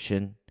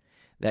condition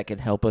that can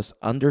help us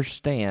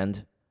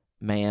understand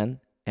man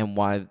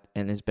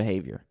and his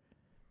behavior.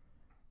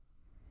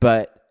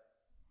 But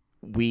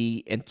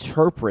we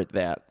interpret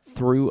that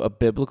through a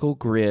biblical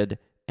grid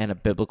and a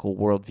biblical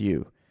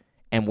worldview.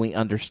 And we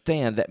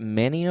understand that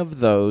many of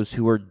those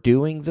who are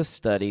doing the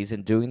studies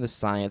and doing the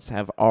science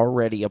have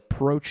already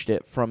approached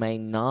it from a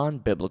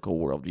non-biblical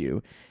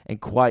worldview.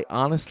 And quite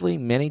honestly,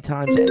 many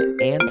times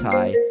an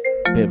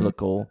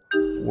anti-biblical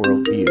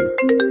worldview.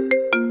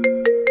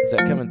 Is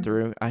that coming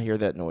through? I hear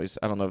that noise.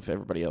 I don't know if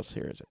everybody else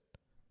hears it.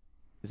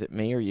 Is it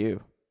me or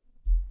you?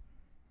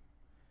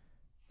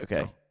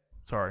 Okay. Oh,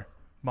 sorry.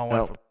 My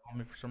wife was calling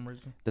me for some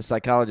reason. The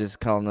psychologist is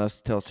calling us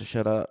to tell us to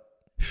shut up.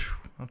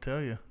 I'll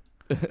tell you.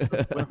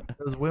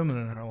 There's women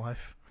in her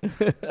life.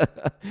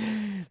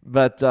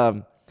 But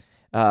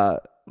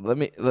let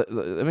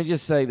me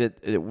just say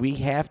that we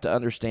have to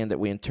understand that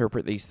we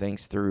interpret these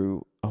things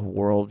through a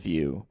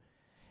worldview.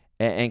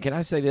 And can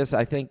I say this?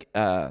 I think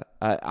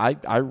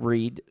I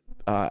read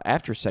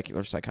after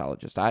secular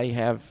psychologist. I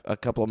have a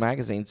couple of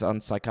magazines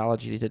on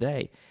Psychology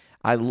Today.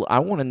 I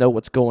want to know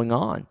what's going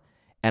on.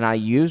 And I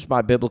use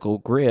my biblical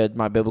grid,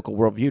 my biblical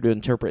worldview to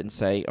interpret and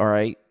say, all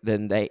right,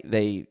 then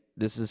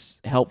this is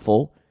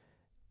helpful.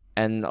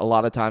 And a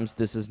lot of times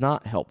this is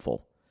not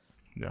helpful.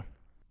 Yeah.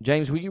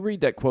 James, will you read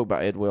that quote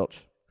by Ed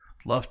Welch?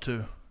 Love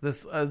to.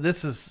 This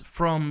is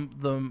from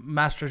the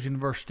Masters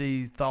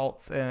University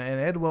Thoughts, and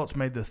Ed Welch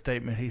made this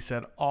statement. He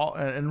said,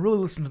 and really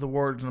listen to the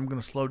words, and I'm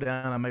going to slow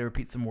down. I may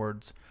repeat some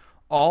words.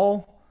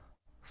 All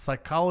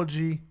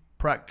psychology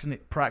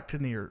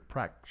practitioners.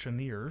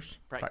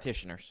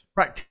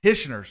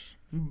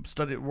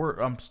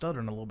 I'm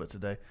stuttering a little bit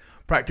today.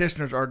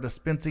 Practitioners are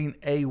dispensing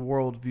a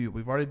worldview.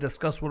 We've already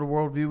discussed what a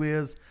worldview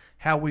is,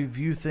 how we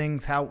view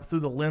things, how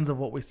through the lens of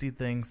what we see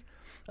things,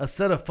 a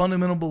set of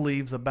fundamental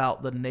beliefs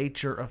about the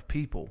nature of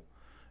people.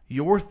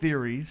 Your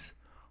theories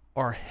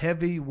are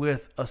heavy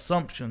with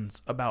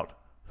assumptions about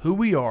who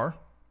we are,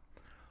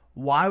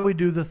 why we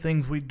do the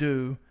things we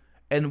do,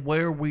 and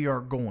where we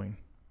are going.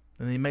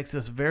 And he makes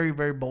this very,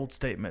 very bold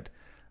statement.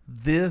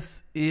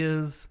 This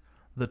is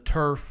the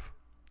turf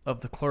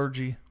of the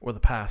clergy or the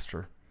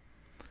pastor.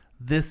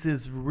 This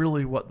is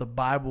really what the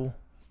Bible,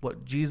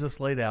 what Jesus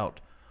laid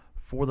out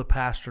for the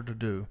pastor to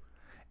do.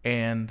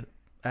 And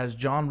as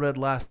John read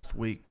last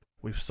week,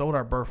 we've sold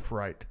our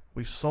birthright.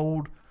 We've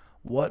sold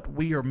what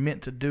we are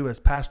meant to do as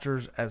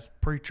pastors, as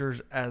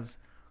preachers, as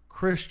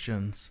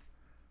Christians,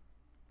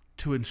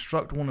 to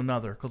instruct one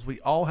another, because we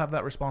all have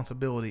that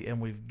responsibility,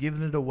 and we've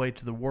given it away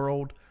to the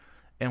world,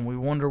 and we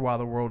wonder why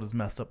the world is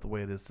messed up the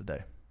way it is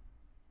today.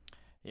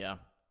 Yeah.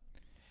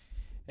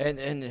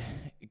 And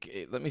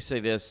let me say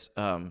this.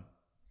 Some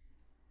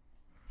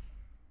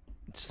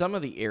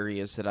of the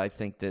areas that I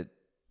think that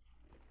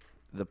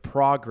the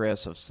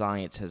progress of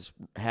science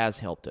has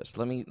helped us.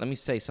 Let me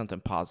say something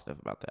positive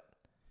about that,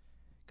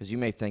 because you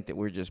may think that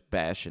we're just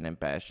bashing it.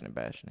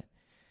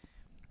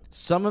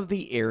 Some of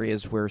the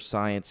areas where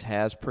science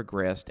has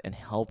progressed and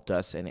helped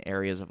us in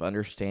areas of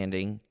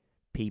understanding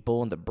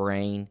people and the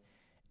brain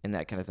and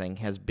that kind of thing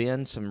has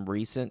been some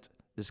recent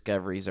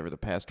discoveries over the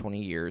past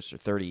 20 years or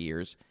 30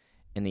 years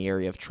in the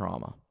area of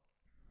trauma.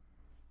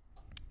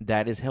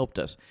 That has helped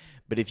us.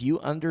 But if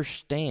you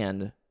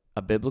understand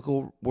a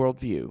biblical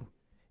worldview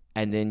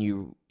and then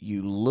you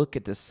look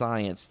at the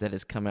science that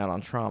has come out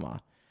on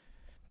trauma,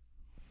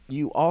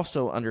 you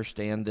also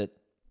understand that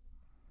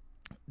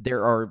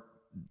there are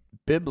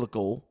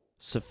biblical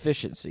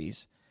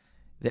sufficiencies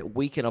that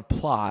we can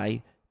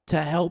apply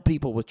to help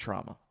people with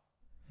trauma.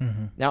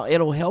 Mm-hmm. Now,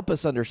 it'll help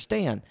us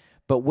understand,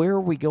 but where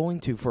are we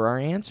going to for our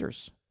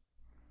answers?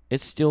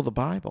 It's still the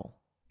Bible.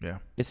 Yeah.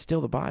 It's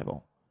still the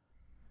Bible.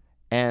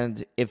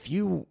 And if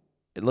you,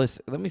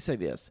 listen, let me say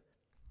this.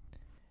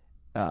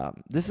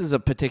 This is a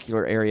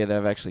particular area that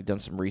I've actually done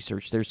some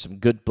research. There's some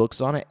good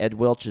books on it. Ed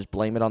Welch's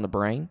Blame It on the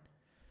Brain.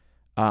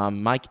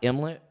 Mike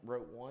Emlet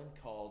wrote one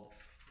called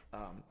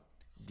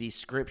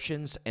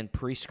Descriptions and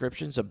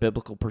Prescriptions, a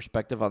Biblical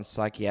Perspective on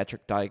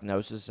Psychiatric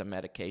Diagnosis and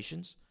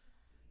Medications.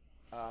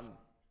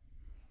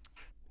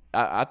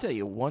 I'll tell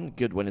you, one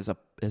good one is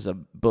a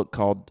book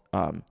called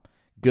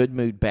Good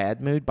Mood,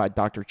 Bad Mood by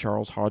Dr.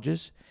 Charles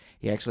Hodges.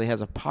 He actually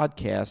has a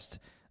podcast.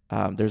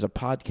 There's a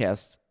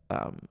podcast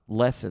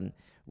lesson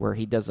where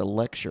he does a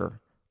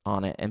lecture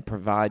on it and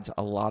provides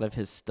a lot of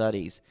his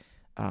studies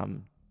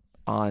on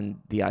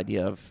the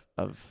idea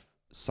of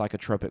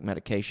psychotropic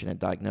medication and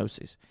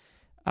diagnoses.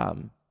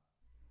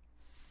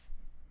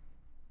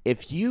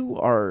 If you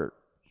are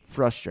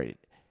frustrated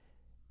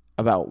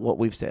about what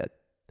we've said,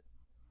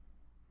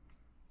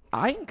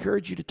 I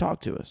encourage you to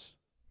talk to us.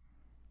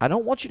 I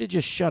don't want you to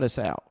just shut us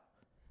out.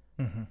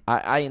 Mm-hmm.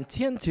 I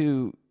intend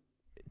to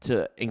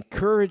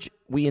encourage,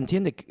 we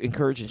intend to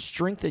encourage and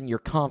strengthen your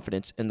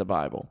confidence in the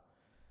Bible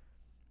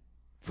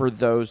for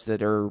those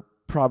that are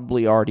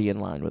probably already in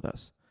line with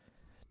us.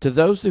 To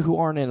those who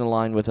aren't in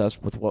line with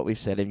us with what we've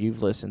said, and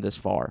you've listened this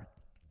far,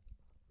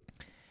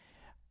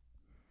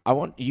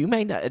 you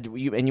may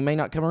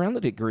not come around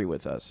to agree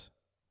with us,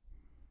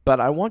 but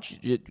I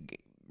want you to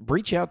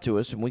reach out to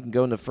us and we can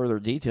go into further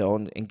detail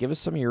and give us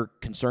some of your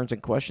concerns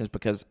and questions,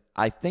 because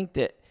I think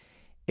that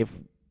if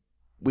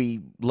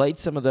we laid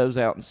some of those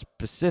out in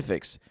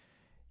specifics,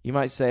 you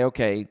might say,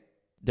 okay,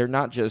 they're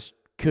not just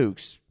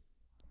kooks.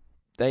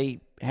 They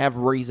have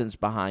reasons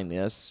behind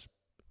this.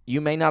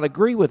 You may not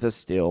agree with us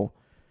still,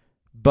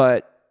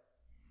 but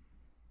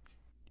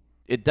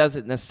it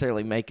doesn't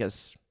necessarily make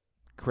us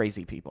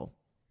crazy people.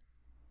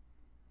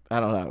 I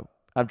don't know.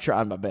 I'm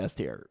trying my best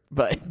here,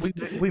 but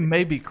we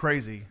may be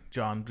crazy,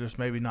 John, just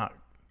maybe not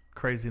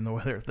crazy in the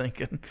way they're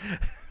thinking.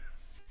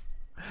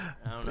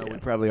 I don't know. Yeah. We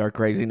probably are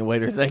crazy in the way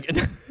they're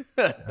thinking.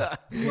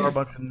 We're a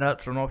bunch of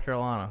nuts from North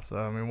Carolina, so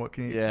I mean, what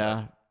can you? Yeah,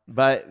 expect?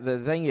 But the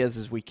thing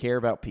is we care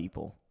about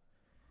people.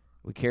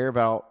 We care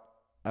about,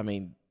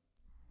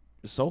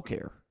 soul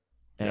care,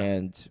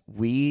 and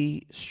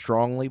we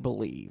strongly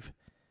believe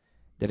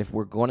that if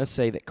we're going to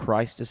say that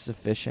Christ is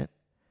sufficient,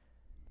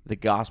 the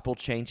gospel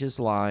changes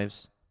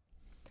lives,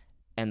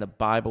 and the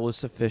Bible is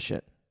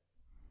sufficient,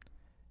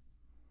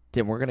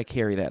 then we're going to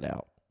carry that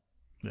out.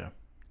 Yeah.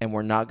 And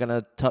we're not going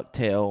to tuck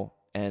tail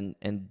and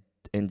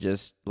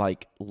just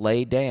like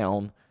lay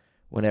down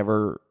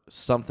whenever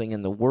something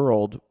in the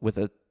world with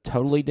a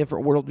totally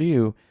different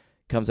worldview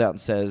comes out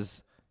and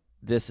says,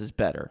 this is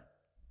better.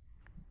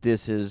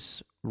 This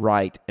is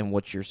right, and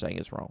what you're saying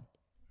is wrong.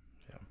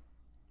 Yeah.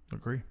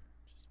 Agree.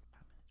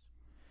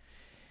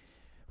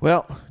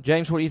 Well,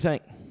 James, what do you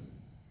think?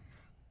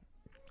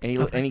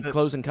 Any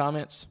closing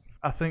comments?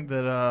 I think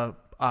that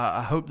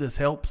I hope this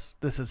helps.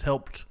 This has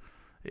helped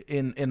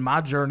in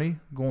my journey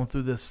going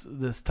through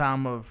this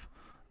time of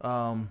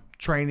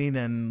training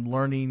and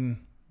learning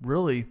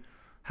really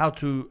how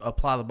to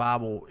apply the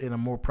Bible in a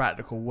more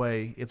practical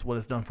way. It's what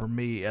it's done for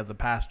me as a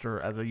pastor,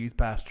 as a youth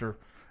pastor,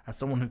 as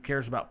someone who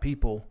cares about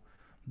people.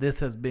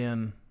 This has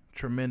been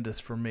tremendous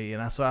for me.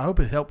 And so I hope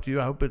it helped you.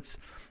 I hope it's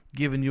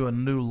given you a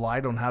new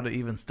light on how to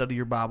even study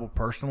your Bible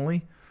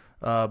personally,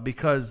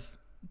 because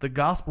the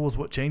gospel is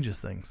what changes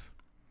things.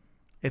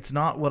 It's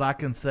not what I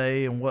can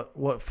say and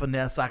what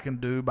finesse I can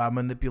do by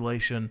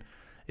manipulation.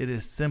 It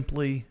is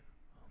simply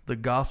the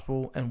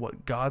gospel and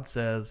what God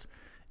says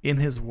in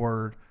his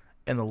word,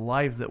 and the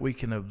lives that we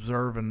can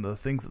observe and the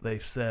things that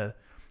they've said,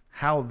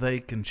 how they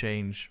can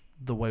change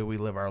the way we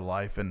live our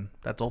life. And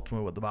that's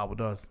ultimately what the Bible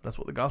does. That's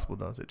what the gospel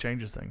does. It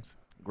changes things.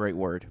 Great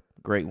word.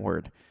 Great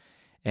word.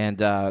 And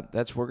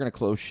that's we're going to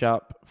close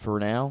shop for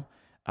now.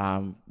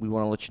 We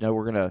want to let you know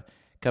we're going to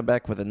come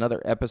back with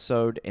another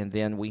episode, and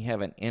then we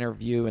have an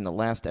interview in the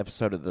last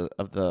episode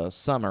of the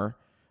summer,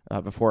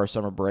 before our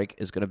summer break,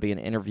 is going to be an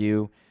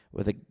interview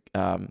with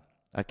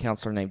a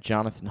counselor named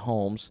Jonathan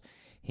Holmes.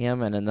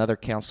 Him and another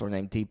counselor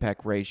named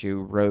Deepak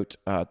Raju wrote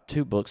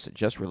 2 books that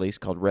just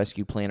released called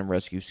Rescue Plan and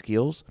Rescue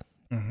Skills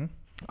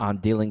on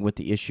dealing with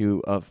the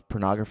issue of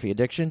pornography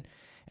addiction,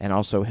 and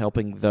also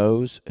helping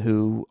those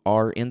who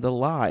are in the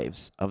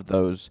lives of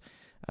those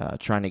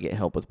trying to get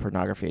help with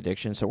pornography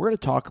addiction. So we're going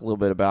to talk a little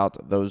bit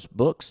about those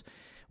books,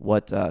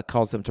 what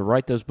caused them to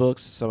write those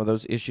books, some of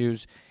those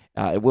issues.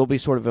 It will be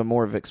sort of a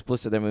more of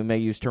explicit, and we may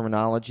use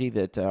terminology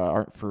that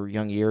aren't for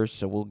young ears,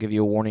 so we'll give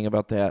you a warning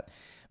about that.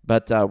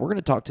 But we're going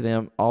to talk to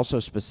them also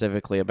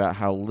specifically about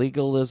how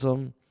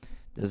legalism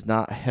does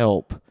not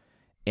help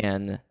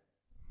in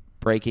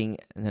breaking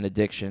an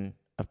addiction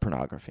of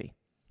pornography.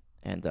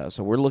 And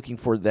so we're looking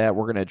for that.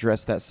 We're going to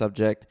address that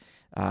subject,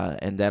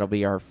 and that'll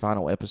be our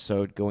final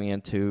episode going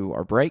into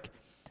our break.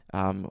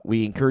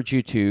 We encourage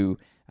you to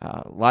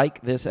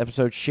like this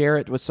episode, share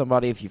it with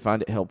somebody if you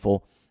find it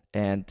helpful.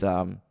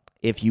 And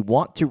if you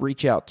want to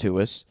reach out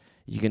to us,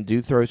 you can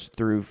do through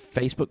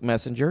Facebook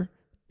Messenger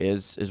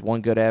is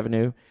one good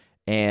avenue,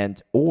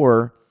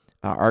 or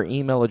our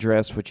email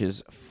address, which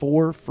is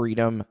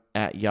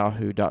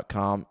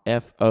forfreedom@yahoo.com,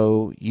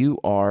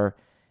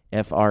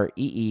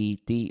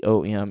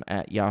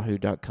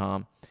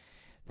 FOURFREEDOM@yahoo.com.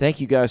 Thank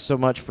you guys so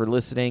much for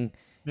listening,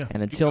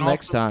 and until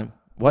next time.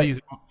 What?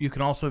 You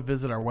can also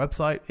visit our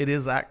website. It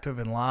is active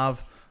and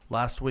live.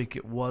 Last week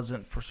it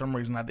wasn't. For some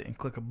reason I didn't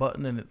click a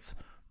button, and it's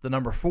the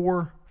number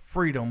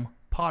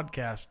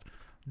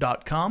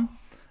 4freedompodcast.com.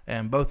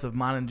 And both of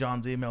mine and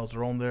John's emails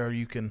are on there.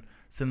 You can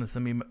send us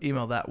an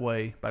email that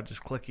way by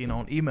just clicking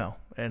on email.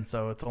 And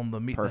so it's on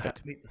the Meet the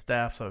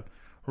Staff. So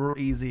real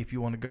easy if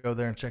you want to go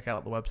there and check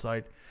out the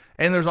website.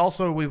 And there's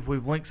also, we've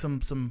linked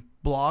some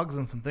blogs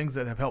and some things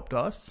that have helped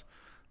us.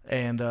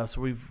 And so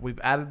we've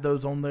added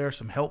those on there,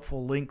 some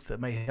helpful links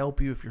that may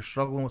help you if you're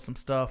struggling with some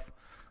stuff.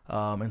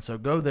 And so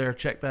go there,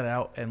 check that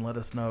out, and let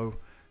us know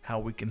how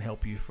we can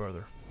help you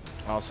further.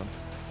 Awesome.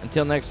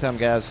 Until next time,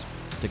 guys,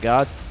 to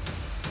God,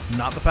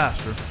 not the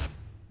pastor,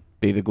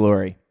 be the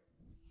glory.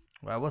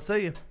 Well, we'll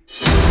see you.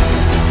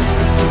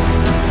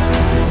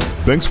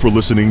 Thanks for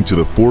listening to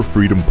the For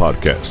Freedom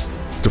Podcast.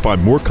 To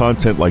find more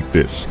content like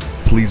this,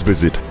 please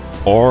visit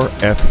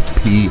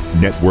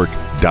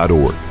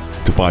rfpnetwork.org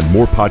to find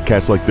more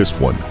podcasts like this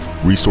one,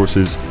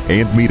 resources,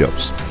 and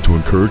meetups to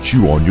encourage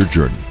you on your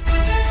journey.